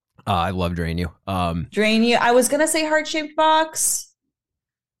 I love Drain You. Drain You. I was going to say Heart-Shaped Box.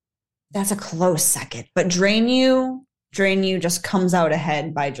 That's a close second. But Drain You just comes out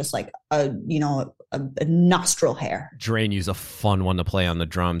ahead by just like a nostril hair. Drain You's a fun one to play on the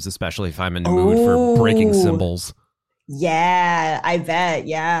drums, especially if I'm in the mood for breaking cymbals. Yeah, I bet.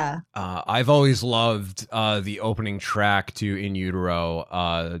 Yeah. I've always loved the opening track to In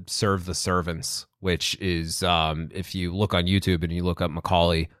Utero, Serve the Servants, which is, if you look on YouTube and you look up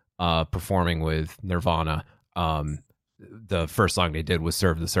Macaulay performing with Nirvana, the first song they did was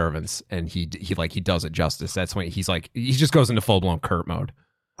Serve the Servants, and he does it justice. That's when he just goes into full blown Kurt mode.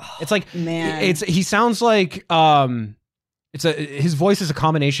 It's like, man, he sounds like, his voice is a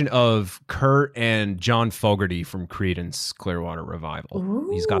combination of Kurt and John Fogerty from Creedence Clearwater Revival. Ooh.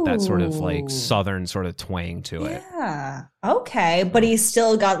 He's got that sort of like southern sort of twang to it. Yeah. Okay. But he's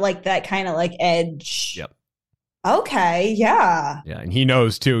still got like that kind of like edge. Yep. Okay. Yeah. Yeah. And he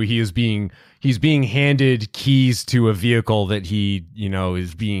knows too, he's being handed keys to a vehicle that he,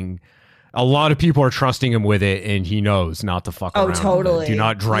 a lot of people are trusting him with it, and he knows not to fuck around. Oh, totally. Do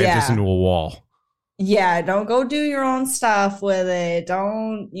not drive this into a wall. Yeah, don't go do your own stuff with it.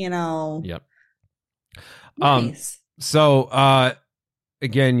 Don't, Yep. Nice. So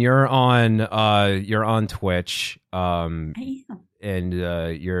again, you're on Twitch. I am. And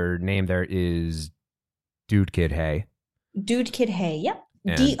your name there is Dude Kid Hey. Dude Kid Hey, yep.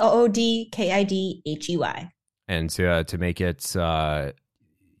 And- DOODKIDHEY. And to make it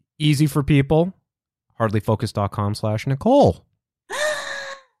easy for people, hardlyfocus.com/Nicole.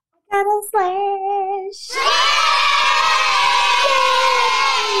 Got a slash.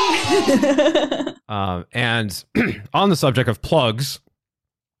 And on the subject of plugs,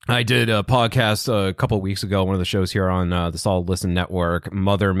 I did a podcast a couple of weeks ago, one of the shows here on the Solid Listen Network,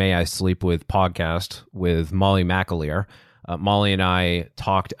 Mother May I Sleep With podcast with Molly McAleer. Molly and I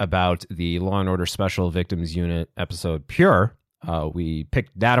talked about the Law & Order Special Victims Unit episode Pure. We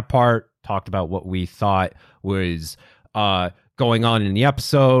picked that apart, talked about what we thought was going on in the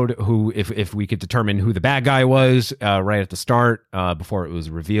episode, who if we could determine who the bad guy was right at the start before it was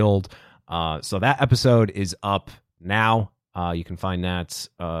revealed. So that episode is up now. You can find that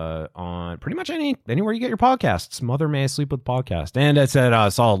on pretty much anywhere you get your podcasts. Mother May I Sleep With podcast. And it's at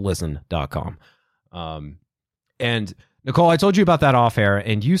solidlisten.com. And Nicole, I told you about that off air,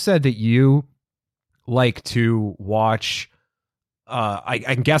 and you said that you like to watch,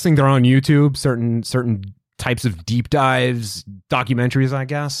 I'm guessing they're on YouTube, certain types of deep dives, documentaries, I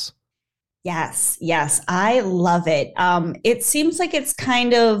guess. Yes, I love it. It seems like it's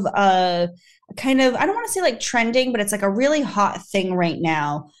kind of I don't want to say like trending, but it's like a really hot thing right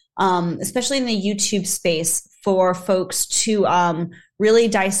now, especially in the YouTube space, for folks to really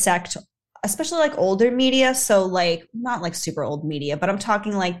dissect, especially like older media. So like not like super old media, but I'm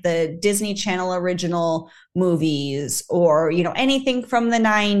talking like the Disney Channel original movies, or anything from the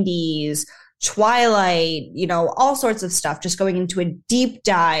 90s, Twilight, all sorts of stuff, just going into a deep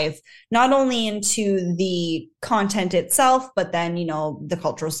dive, not only into the content itself, but then, the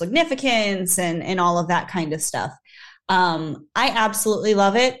cultural significance and all of that kind of stuff. I absolutely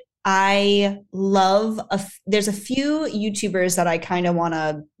love it. I love, there's a few YouTubers that I kind of want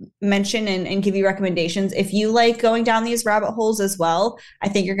to mention and give you recommendations. If you like going down these rabbit holes as well, I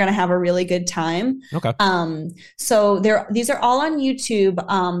think you're going to have a really good time. Okay. So these are all on YouTube.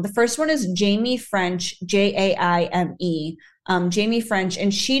 The first one is Jamie French, Jaime, Jamie French.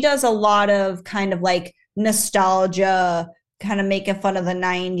 And she does a lot of kind of like nostalgia, kind of making fun of the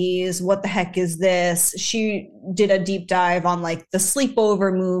 90s. What the heck is this? She did a deep dive on like the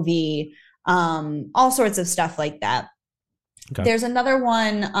Sleepover movie, all sorts of stuff like that. Okay. There's another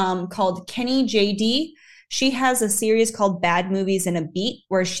one called Kenny JD. She has a series called Bad Movies in a Beat,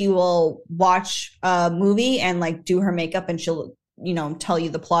 where she will watch a movie and like do her makeup, and she'll tell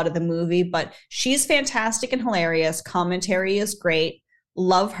you the plot of the movie. But she's fantastic and hilarious. Commentary is great.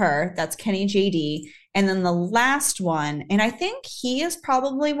 Love her. That's Kenny JD. And then the last one, and I think he is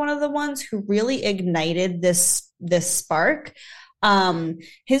probably one of the ones who really ignited this spark.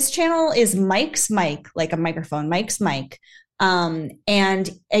 His channel is Mike's Mic, like a microphone, Mike's Mic. And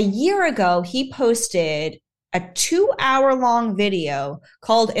a year ago, he posted a 2-hour-long video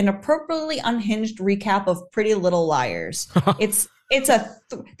called An Appropriately Unhinged Recap of Pretty Little Liars. That's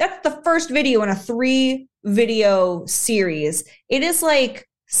the first video in a 3-video series. It is like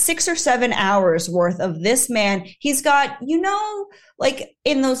 6 or 7 hours worth of this man. He's got, like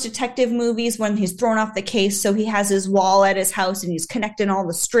in those detective movies when he's thrown off the case, so he has his wall at his house and he's connecting all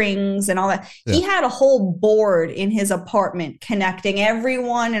the strings and all that. Yeah. He had a whole board in his apartment connecting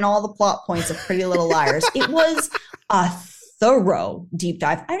everyone and all the plot points of Pretty Little Liars. It was a thorough deep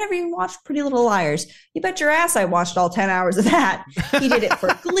dive. I never even watched Pretty Little Liars. You bet your ass I watched all 10 hours of that. He did it for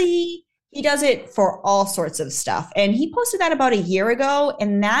Glee. He does it for all sorts of stuff. And he posted that about a year ago,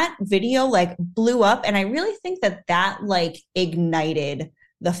 and that video like blew up. And I really think that like ignited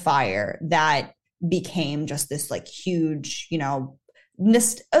the fire that became just this like huge, you know,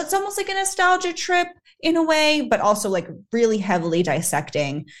 it's almost like a nostalgia trip in a way, but also like really heavily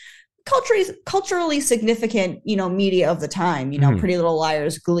dissecting culturally significant, you know, media of the time, you know, Pretty Little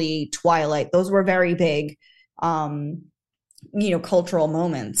Liars, Glee, Twilight, those were very big, you know, cultural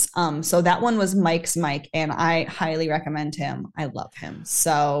moments. So that one was Mike's Mike, and I highly recommend him. I love him.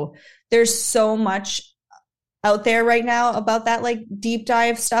 So there's so much out there right now about that like deep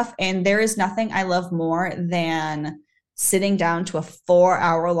dive stuff, and there is nothing I love more than sitting down to a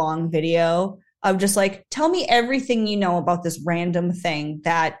 4-hour long video of just like, tell me everything you know about this random thing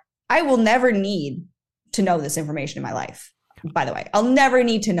that I will never need to know this information in my life. By the way, I'll never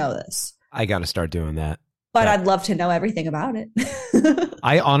need to know this. I got to start doing that. But I'd love to know everything about it.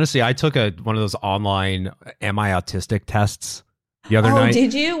 I took one of those online "Am I autistic?" tests the other night. Oh,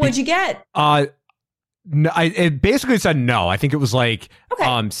 did you? What'd you get? No, it basically said no. I think it was like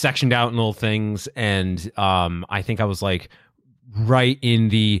sectioned out in little things, and I think I was like right in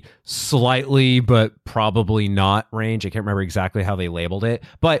the slightly but probably not range. I can't remember exactly how they labeled it,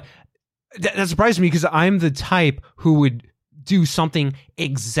 but that surprised me because I'm the type who would do something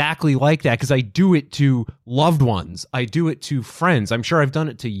exactly like that because I do it to loved ones. I do it to friends. I'm sure I've done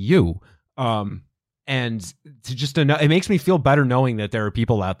it to you. And to just it makes me feel better knowing that there are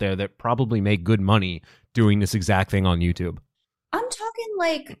people out there that probably make good money doing this exact thing on YouTube. I'm talking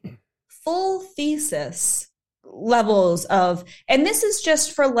like full thesis levels of, and this is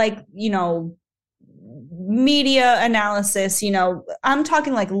just for like, you know, media analysis, you know, I'm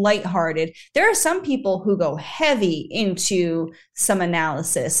talking like lighthearted. There are some people who go heavy into some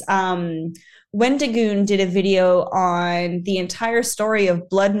analysis. Wendigoon did a video on the entire story of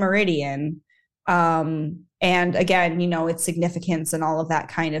Blood Meridian. And again, you know, its significance and all of that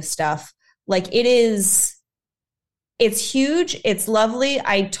kind of stuff. Like it's huge. It's lovely.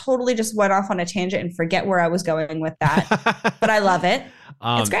 I totally just went off on a tangent and forget where I was going with that, but I love it.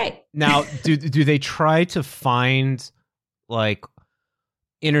 It's great. Now, do they try to find like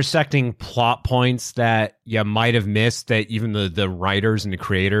intersecting plot points that you might have missed that even the writers and the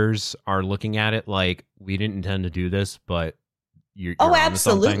creators are looking at it like, we didn't intend to do this, but you're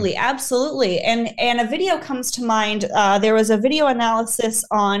absolutely. And a video comes to mind. There was a video analysis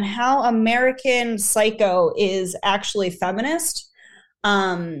on how American Psycho is actually feminist,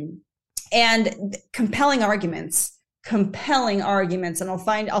 and compelling arguments. And I'll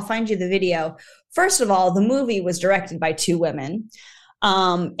find you the video. First of all, the movie was directed by 2 women.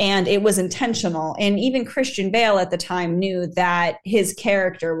 And it was intentional. And even Christian Bale at the time knew that his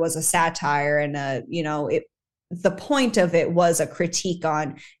character was a satire and the point of it was a critique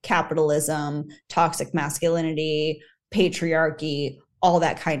on capitalism, toxic masculinity, patriarchy, all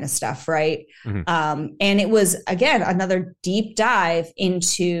that kind of stuff, right? And it was, again, another deep dive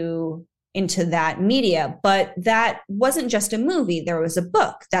into that media. But that wasn't just a movie. There was a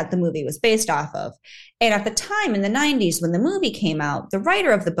book that the movie was based off of. And at the time in the 90s, when the movie came out, the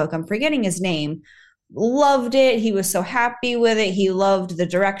writer of the book, I'm forgetting his name, loved it. He was so happy with it. He loved the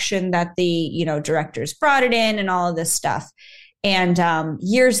direction that the, directors brought it in and all of this stuff. And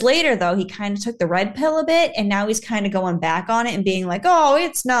years later, though, he kind of took the red pill a bit. And now he's kind of going back on it and being like, oh,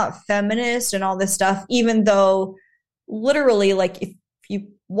 it's not feminist and all this stuff, even though literally, like, if you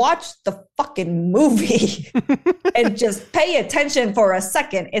watch the fucking movie and just pay attention for a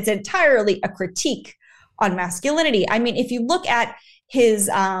second, it's entirely a critique on masculinity. I mean, if you look at his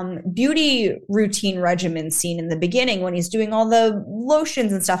beauty routine regimen scene in the beginning when he's doing all the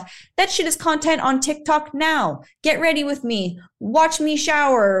lotions and stuff, that shit is content on TikTok now. Get ready with me. Watch me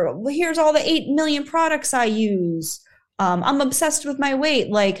shower. Here's all the 8 million products I use. I'm obsessed with my weight.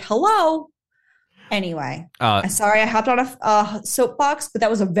 Like, hello. Anyway, sorry I hopped on a soapbox, but that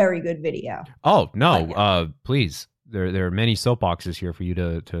was a very good video. Oh, no. Please. There are many soapboxes here for you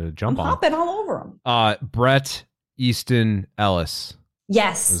to jump on. I'm hopping all over them. Bret Easton Ellis.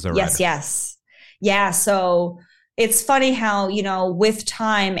 Yes. Yeah. So it's funny how, with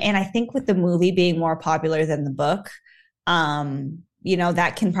time, and I think with the movie being more popular than the book,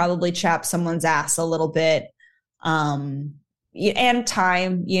 that can probably chap someone's ass a little bit. And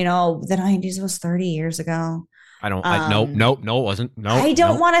time, the 90s was 30 years ado. Nope, it wasn't. No, I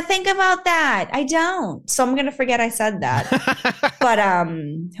don't want to think about that. I don't. So I'm going to forget I said that. But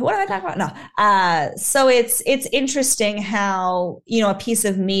what am I talking about? No. So it's interesting how, a piece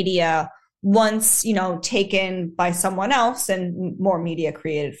of media once, taken by someone else and more media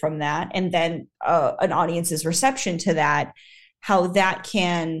created from that, and then an audience's reception to that, how that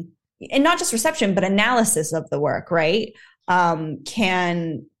can, and not just reception, but analysis of the work, right?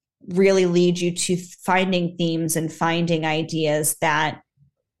 Can really lead you to finding themes and finding ideas that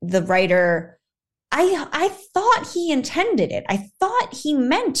the writer I thought he intended it. I thought he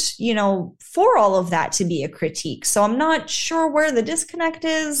meant, for all of that to be a critique. So I'm not sure where the disconnect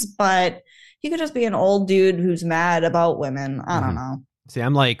is, but he could just be an old dude who's mad about women. I don't know. See,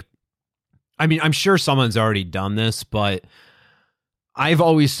 I'm sure someone's already done this, but I've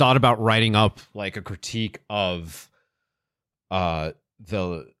always thought about writing up like a critique of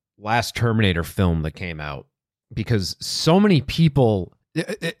the last Terminator film that came out, because so many people,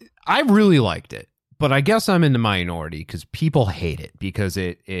 I really liked it, but I guess I'm in the minority because people hate it because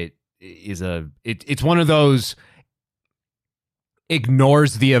it's one of those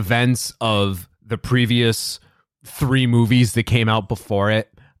ignores the events of the previous 3 movies that came out before it.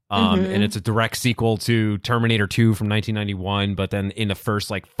 And it's a direct sequel to Terminator 2 from 1991. But then in the first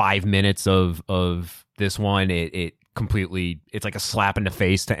 5 minutes of this one, it completely, it's like a slap in the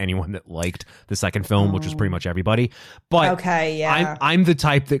face to anyone that liked the second film, which was pretty much everybody. But okay, yeah, I'm the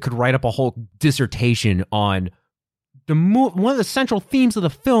type that could write up a whole dissertation on one of the central themes of the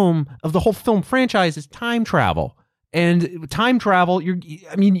film, of the whole film franchise, is time travel. And time travel,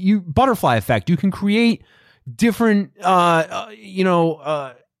 you butterfly effect. You can create different,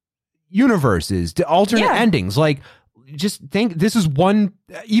 universes, alternate endings. Just think, this is one.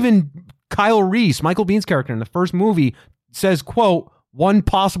 Even Kyle Reese, Michael Bihn's character in the first movie, says, "quote, one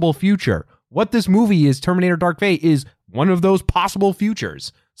possible future." What this movie is, Terminator Dark Fate, is one of those possible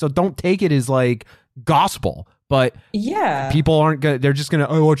futures. So don't take it as gospel. But yeah, people aren't gonna, they're just gonna,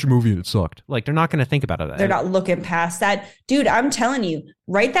 I watched a movie and it sucked. They're not gonna think about it. They're not looking past that. Dude, I'm telling you,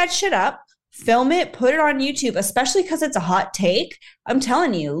 write that shit up, film it, put it on YouTube, especially because it's a hot take. I'm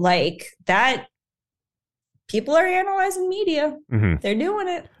telling you, that people are analyzing media. They're doing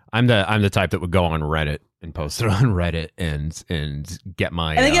it. I'm the type that would go on Reddit and post it on Reddit and get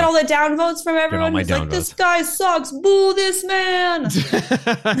my, and then get all the downvotes from everyone who's like, this guy sucks, boo this man.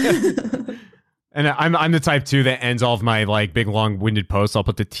 And I'm the type too that ends all of my big long-winded posts. I'll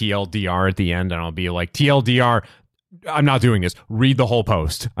put the TLDR at the end and I'll be like, TLDR, I'm not doing this. Read the whole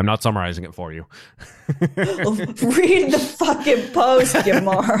post. I'm not summarizing it for you. Read the fucking post, you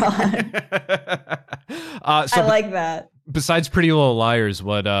moron. I like that. Besides Pretty Little Liars,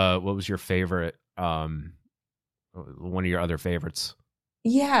 what was your favorite? One of your other favorites?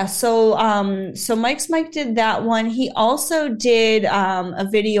 Yeah, so Mike did that one. He also did a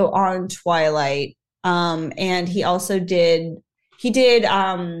video on Twilight, and he also did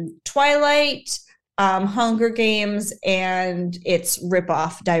Twilight, Hunger Games, and its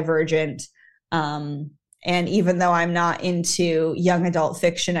ripoff Divergent. And even though I'm not into young adult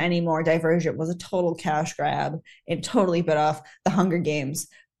fiction anymore, Divergent was a total cash grab. It totally bit off the Hunger Games,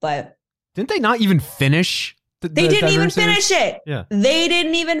 but didn't they not even finish? They didn't even finish it. Yeah. They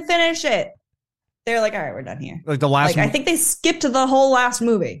didn't even finish it. They're like, all right, we're done here. The last, I think they skipped the whole last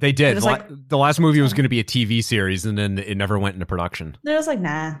movie. They did. The last movie was going to be a TV series, and then it never went into production. They're just like,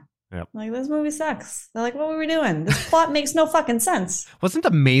 nah. Yep. This movie sucks. They're like, what were we doing? This plot makes no fucking sense. Wasn't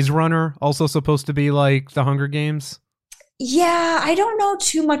the Maze Runner also supposed to be like the Hunger Games? Yeah, I don't know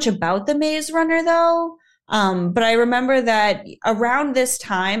too much about the Maze Runner though. But I remember that around this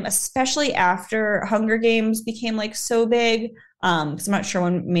time, especially after Hunger Games became so big, because I'm not sure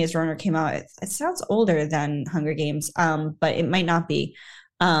when Maze Runner came out. It sounds older than Hunger Games, but it might not be.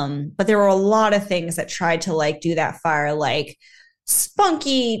 But there were a lot of things that tried to do that fire,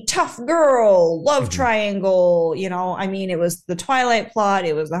 spunky, tough girl, love triangle. It was the Twilight plot.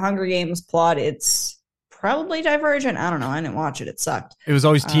 It was the Hunger Games plot. It's probably Divergent. I don't know. I didn't watch it. It sucked. It was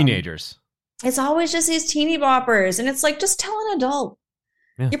always teenagers. It's always just these teeny boppers. And it's just tell an adult.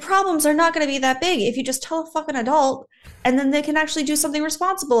 Yeah. Your problems are not going to be that big if you just tell a fucking adult, and then they can actually do something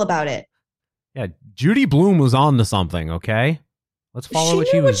responsible about it. Yeah, Judy Blume was on to something, okay? Let's follow what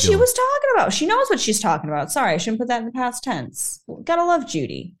she was doing. She was talking about. She knows what she's talking about. Sorry, I shouldn't put that in the past tense. Gotta love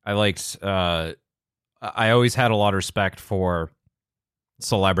Judy. I always had a lot of respect for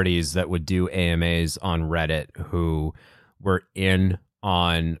celebrities that would do AMAs on Reddit who were in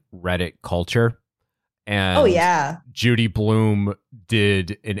on Reddit culture. And oh yeah, Judy Blume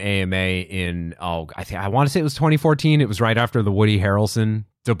did an AMA in I want to say it was 2014. It was right after the Woody Harrelson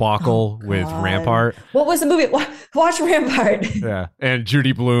debacle with Rampart. What was the movie? Watch Rampart. Yeah, and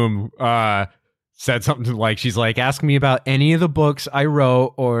Judy Blume said something like, she's like, ask me about any of the books I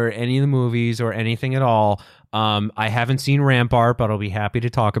wrote or any of the movies or anything at all. I haven't seen Rampart, but I'll be happy to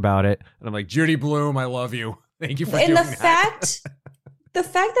talk about it. And I'm like, Judy Blume, I love you. Thank you for doing that. The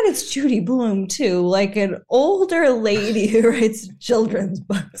fact that it's Judy Blume too, an older lady who writes children's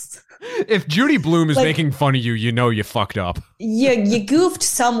books. If Judy Blume is Like- making fun of you, you know you fucked up. You goofed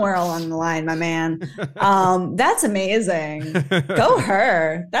somewhere along the line, my man. That's amazing. Go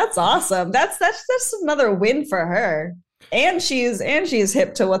her. That's awesome. That's another win for her. And she's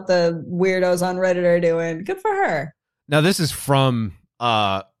hip to what the weirdos on Reddit are doing. Good for her. Now this is from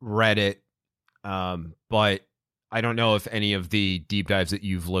Reddit, but I don't know if any of the deep dives that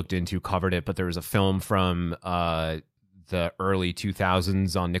you've looked into covered it, but there was a film from the early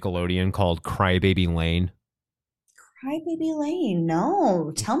 2000s on Nickelodeon called Crybaby Lane. Crybaby Lane.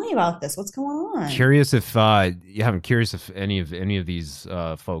 No, tell me about this. What's going on? Curious if I'm curious if any of these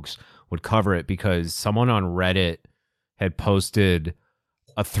folks would cover it, because someone on Reddit had posted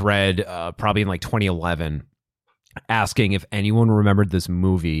a thread probably in like 2011 asking if anyone remembered this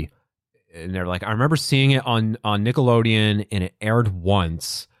movie. And they're like, I remember seeing it on Nickelodeon and it aired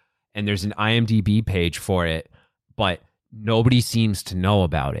once, and there's an IMDb page for it, but nobody seems to know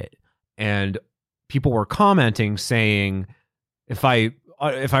about it. And people were commenting saying, if I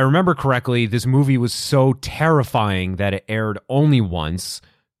remember correctly, this movie was so terrifying that it aired only once.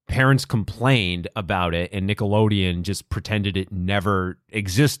 Parents complained about it, and Nickelodeon just pretended it never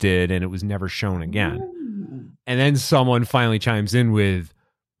existed and it was never shown again. And then someone finally chimes in with,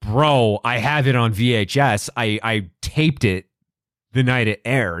 bro, I have it on VHS. I taped it the night it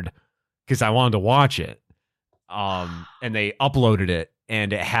aired because I wanted to watch it. And they uploaded it,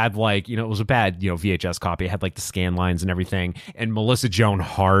 and it had like, it was a bad, VHS copy. It had like the scan lines and everything. And Melissa Joan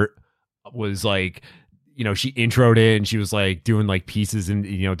Hart was like, she introed it, and she was like doing like pieces and,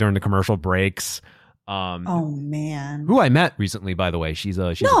 during the commercial breaks. Oh man. Who I met recently, by the way. She's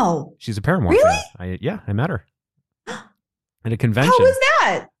a Paramore Really? fan. I met her at a convention. How was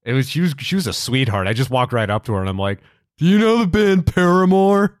that? She was a sweetheart. I just walked right up to her and I'm like, do you know the band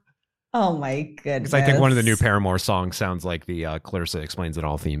Paramore? Oh my goodness. Because I think one of the new Paramore songs sounds like the Clarissa Explains It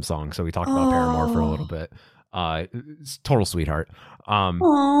All theme song. So we talked about Paramore for a little bit. It's total sweetheart.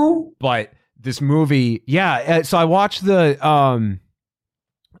 But this movie, so I watched the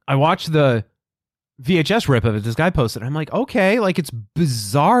VHS rip of it. This guy posted. I'm like, okay, like it's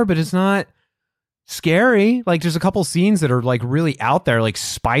bizarre, but it's not scary. Like there's a couple scenes that are like really out there, like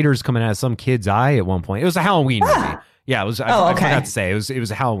spiders coming out of some kid's eye at one point. It was a Halloween movie. Yeah, it was. I forgot to say it was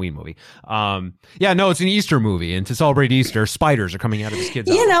a Halloween movie. It's an Easter movie, and to celebrate Easter, spiders are coming out of this kid's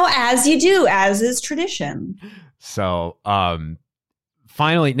eye. As you do, as is tradition. So,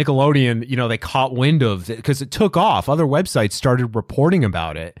 finally, Nickelodeon, they caught wind of it because it took off. Other websites started reporting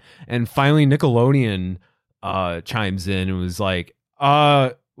about it, and finally, Nickelodeon chimes in and was like,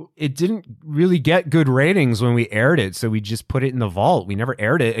 it didn't really get good ratings when we aired it, so we just put it in the vault. We never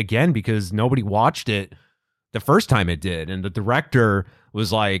aired it again because nobody watched it the first time it did. And the director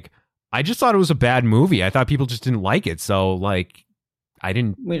was like, I just thought it was a bad movie. I thought people just didn't like it. So like,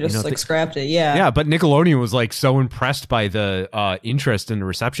 we just scrapped it. Yeah. Yeah. But Nickelodeon was like so impressed by the interest and the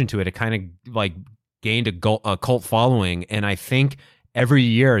reception to it. It kind of like gained a cult following. And I think every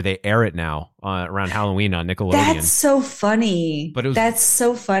year they air it now around Halloween on Nickelodeon. That's so funny. That's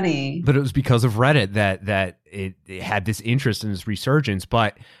so funny. But it was because of Reddit that it had this interest and this resurgence.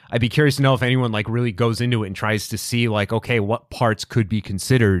 But I'd be curious to know if anyone like really goes into it and tries to see like, okay, what parts could be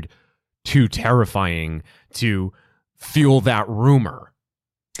considered too terrifying to fuel that rumor.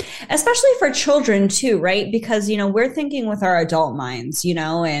 Especially for children too, right? Because, we're thinking with our adult minds,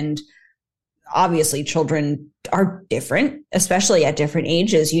 and obviously children are different, especially at different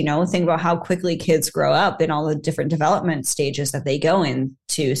ages. Think about how quickly kids grow up and all the different development stages that they go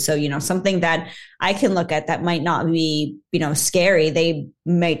into. So, something that I can look at that might not be, scary, they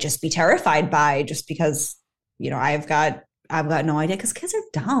might just be terrified by, just because, I've got no idea, because kids are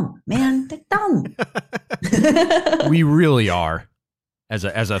dumb, man. They're dumb. We really are. As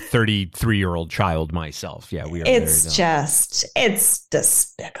a 33-year-old child myself. Yeah, we are. It's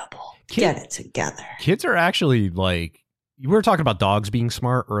despicable. Get it together. Kids are actually like, we were talking about dogs being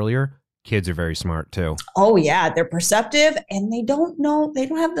smart earlier. Kids are very smart too. Oh yeah, they're perceptive, and they don't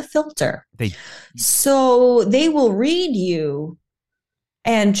have the filter. So they will read you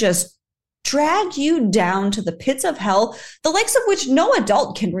and just drag you down to the pits of hell, the likes of which no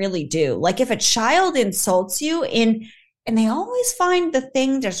adult can really do. Like if a child insults you and they always find the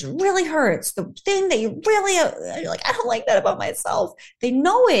thing that really hurts, the thing that you really you're like, I don't like that about myself. They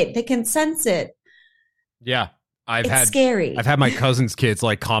know it. They can sense it. Yeah. It's scary. I've had my cousin's kids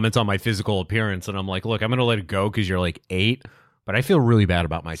like comment on my physical appearance, and I'm like, look, I'm going to let it go because you're like 8, but I feel really bad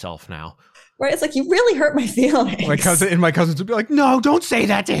about myself now. Right? It's like, you really hurt my feelings. My cousins would be like, no, don't say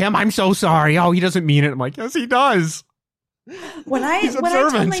that to him. I'm so sorry. Oh, he doesn't mean it. I'm like, yes, he does. When I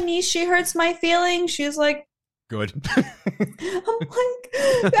tell my niece she hurts my feelings, she's like, Good. I'm like,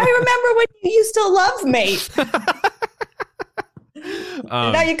 I remember when you used to love me.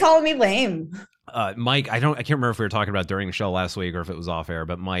 Now you're calling me lame. Mike, I can't remember if we were talking about during the show last week or if it was off air,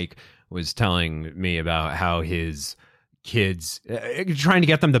 but Mike was telling me about how his kids trying to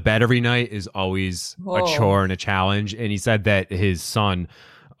get them to bed every night is always a chore and a challenge. And he said that his son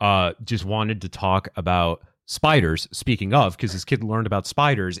just wanted to talk about spiders, speaking of, because his kid learned about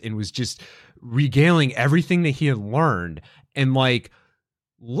spiders and was just regaling everything that he had learned. And like,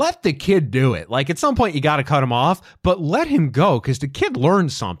 let the kid do it. Like, at some point you got to cut him off, but let him go, because the kid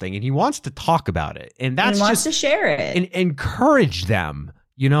learned something and he wants to talk about it. And that's he wants to share it. And encourage them.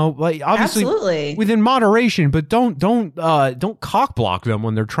 You know, like, obviously absolutely within moderation, but don't cock block them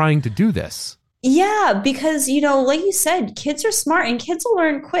when they're trying to do this. Yeah, because, you know, like you said, kids are smart and kids will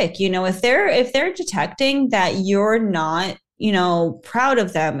learn quick. You know, if they're detecting that you're not, you know, proud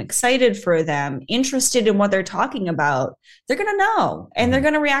of them, excited for them, interested in what they're talking about, they're going to know and they're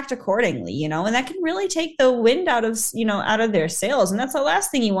going to react accordingly, you know, and that can really take the wind out of their sails. And that's the last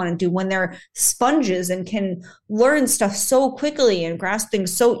thing you want to do when they're sponges and can learn stuff so quickly and grasp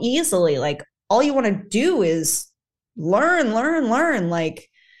things so easily. Like, all you want to do is learn. Like,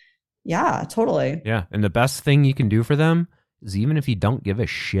 yeah, totally. Yeah. And the best thing you can do for them is, even if you don't give a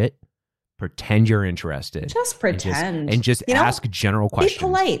shit, pretend you're interested. Just pretend. And just ask general questions. Be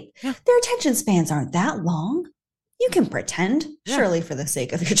polite. Yeah. Their attention spans aren't that long. You can pretend, surely, for the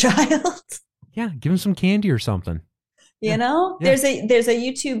sake of your child. Yeah, give them some candy or something. You know? Yeah. There's a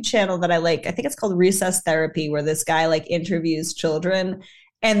YouTube channel that I like. I think it's called Recess Therapy, where this guy like interviews children,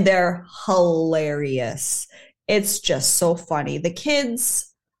 and they're hilarious. It's just so funny. The kids,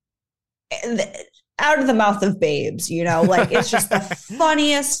 out of the mouth of babes, you know, like, it's just the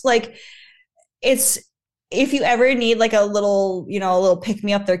funniest. Like, it's, if you ever need like a little pick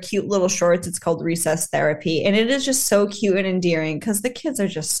me up, they're cute little shorts. It's called Recess Therapy, and it is just so cute and endearing because the kids are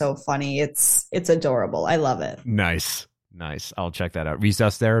just so funny. It's adorable. I love it. Nice. I'll check that out.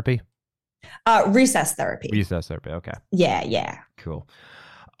 Recess Therapy. Recess Therapy. Recess Therapy. Okay. Yeah. Cool.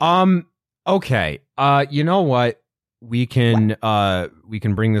 Okay. You know what? We can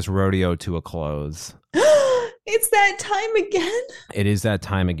bring this rodeo to a close. It's that time again. It is that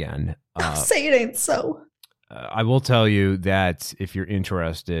time again. Say it ain't so. I will tell you that if you're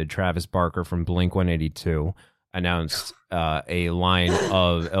interested, Travis Barker from Blink-182 announced a line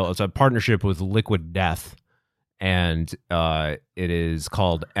of it's a partnership with Liquid Death, and it is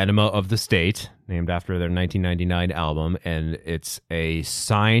called Enema of the State, named after their 1999 album, and it's a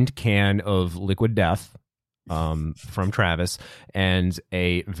signed can of Liquid Death from Travis and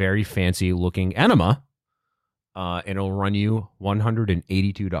a very fancy looking enema, and it'll run you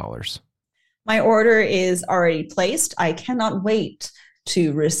 $182. My order is already placed. I cannot wait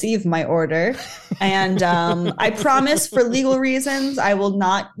to receive my order. And I promise, for legal reasons, I will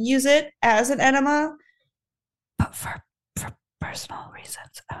not use it as an enema. But for personal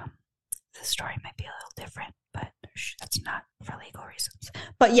reasons, the story might be a little different, but that's not for legal reasons.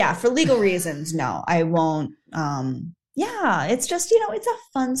 But yeah, for legal reasons, no, I won't. Yeah, it's just, it's a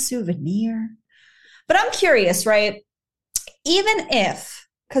fun souvenir. But I'm curious, right? Even if,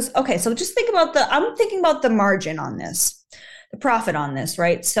 so just I'm thinking about the margin on this, the profit on this,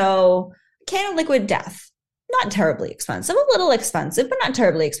 right? So can of Liquid Death, not terribly expensive, a little expensive, but not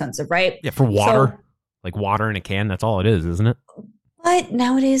terribly expensive, right? Yeah, for water, like water in a can, that's all it is, isn't it? But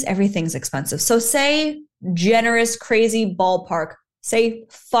nowadays, everything's expensive. So say generous, crazy ballpark, say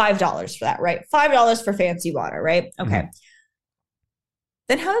 $5 for that, right? $5 for fancy water, right? Okay. Mm-hmm.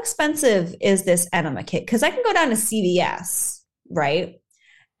 Then how expensive is this enema kit? Because I can go down to CVS, right?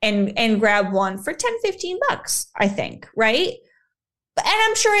 And grab one for $10-15, I think, right? And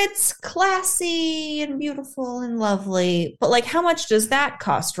I'm sure it's classy and beautiful and lovely, but like, how much does that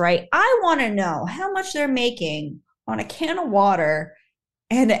cost, right? I want to know how much they're making on a can of water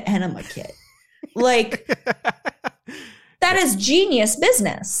and an enema kit. Like, that is genius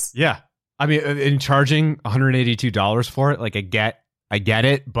business. Yeah. I mean, in charging $182 for it, like, I get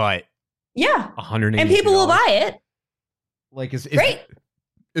it, but yeah, $182. And people will buy it. Like, great.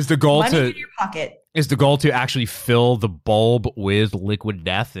 Is the goal money in your pocket? Is the goal to actually fill the bulb with Liquid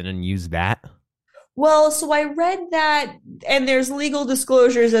Death and then use that? Well, so I read that, and there's legal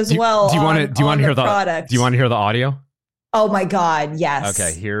disclosures as well. Do you want to hear the product? Do you want to hear the audio? Oh my God, yes.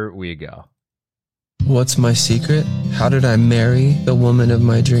 Okay, here we go. What's my secret? How did I marry the woman of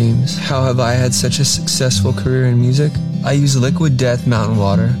my dreams? How have I had such a successful career in music? I use Liquid Death mountain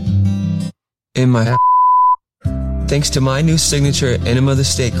water in my thanks to my new signature Enema of the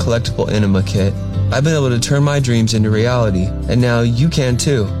State collectible enema kit, I've been able to turn my dreams into reality, and now you can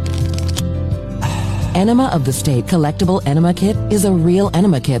too. Enema of the State Collectible Enema Kit is a real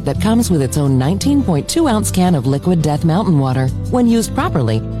enema kit that comes with its own 19.2-ounce can of liquid death mountain water. When used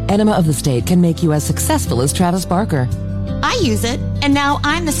properly, Enema of the State can make you as successful as Travis Barker. I use it, and now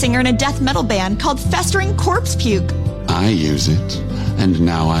I'm the singer in a death metal band called Festering Corpse Puke. I use it, and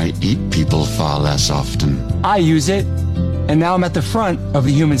now I eat people far less often. I use it, and now I'm at the front of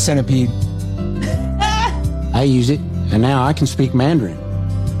the Human Centipede. I use it, and now I can speak Mandarin.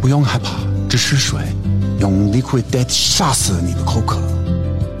 不用害怕，只是水，用 liquid death 杀死你的口渴。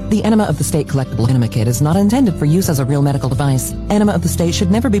 The Enema of the State Collectible Enema Kit is not intended for use as a real medical device. Enema of the State should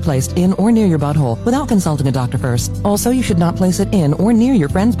never be placed in or near your butthole without consulting a doctor first. Also, you should not place it in or near your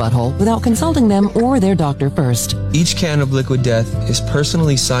friend's butthole without consulting them or their doctor first. Each can of liquid death is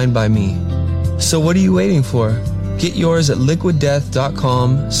personally signed by me. So what are you waiting for? Get yours at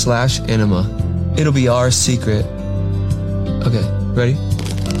liquiddeath.com/enema. It'll be our secret. Okay, ready?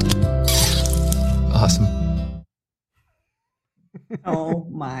 Awesome. Oh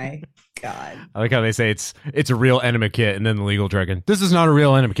my God. I like how they say it's a real enema kit, and then the legal dragon. This is not a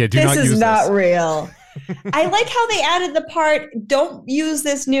real enema kit. Do not use this. This is not real. I like how they added the part, don't use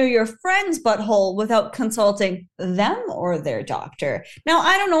this near your friend's butthole without consulting them or their doctor. Now,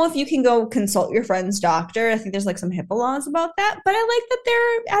 I don't know if you can go consult your friend's doctor. I think there's like some HIPAA laws about that, but I like that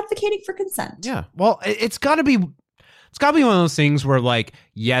they're advocating for consent. Yeah. Well, it's got to be one of those things where, like,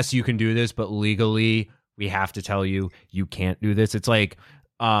 yes, you can do this, but legally we have to tell you can't do this. It's like,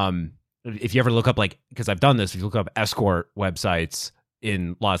 if you ever look up, like, because I've done this, if you look up escort websites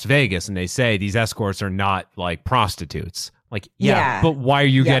in Las Vegas and they say these escorts are not like prostitutes, like, yeah. But why are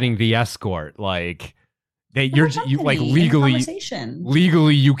you getting the escort? Like, you like legally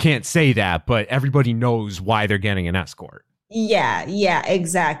you can't say that, but everybody knows why they're getting an escort. Yeah,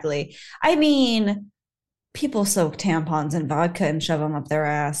 exactly. I mean, people soak tampons in vodka and shove them up their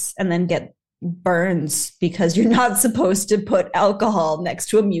ass and then get burns because you're not supposed to put alcohol next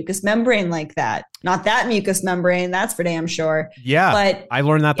to a mucous membrane like that. Not that mucous membrane, that's for damn sure. Yeah, but I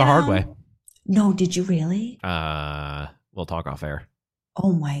learned that the hard way. No, did you really? We'll talk off air.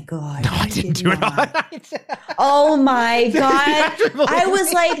 Oh my God. No, I didn't do it. Oh my God. I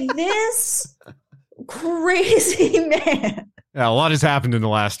was like, this crazy man. Yeah, a lot has happened in the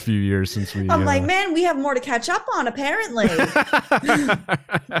last few years since we... I'm like, man, we have more to catch up on, apparently.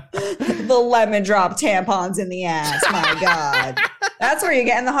 The lemon drop tampons in the ass, my God. That's where you're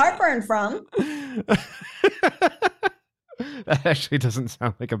getting the heartburn from. That actually doesn't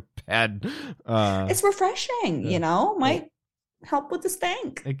sound like a bad... It's refreshing, you know? Might help with the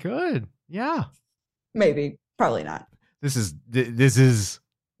stank. It could, yeah. Maybe, probably not. This is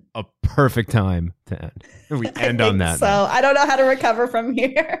a perfect time to end. We end on that. So I don't know how to recover from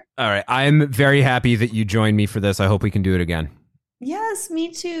here. All right. I'm very happy that you joined me for this. I hope we can do it again. Yes,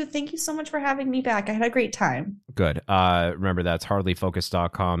 me too. Thank you so much for having me back. I had a great time. Good. Remember, that's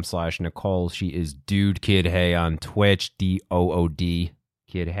hardlyfocused.com/Nicole. She is Dude Kid Hey on Twitch. DOOD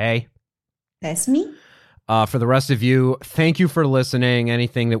Kid Hey. That's me. For the rest of you, thank you for listening.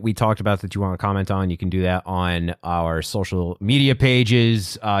 Anything that we talked about that you want to comment on, you can do that on our social media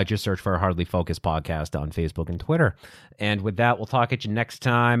pages. Just search for Hardly Focused Podcast on Facebook and Twitter. And with that, we'll talk at you next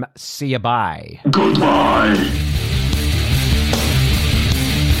time. See ya. Bye. Goodbye.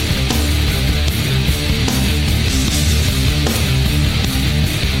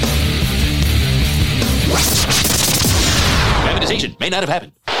 Randomization may not have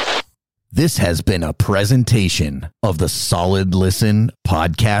happened. This has been a presentation of the Solid Listen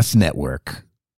Podcast Network.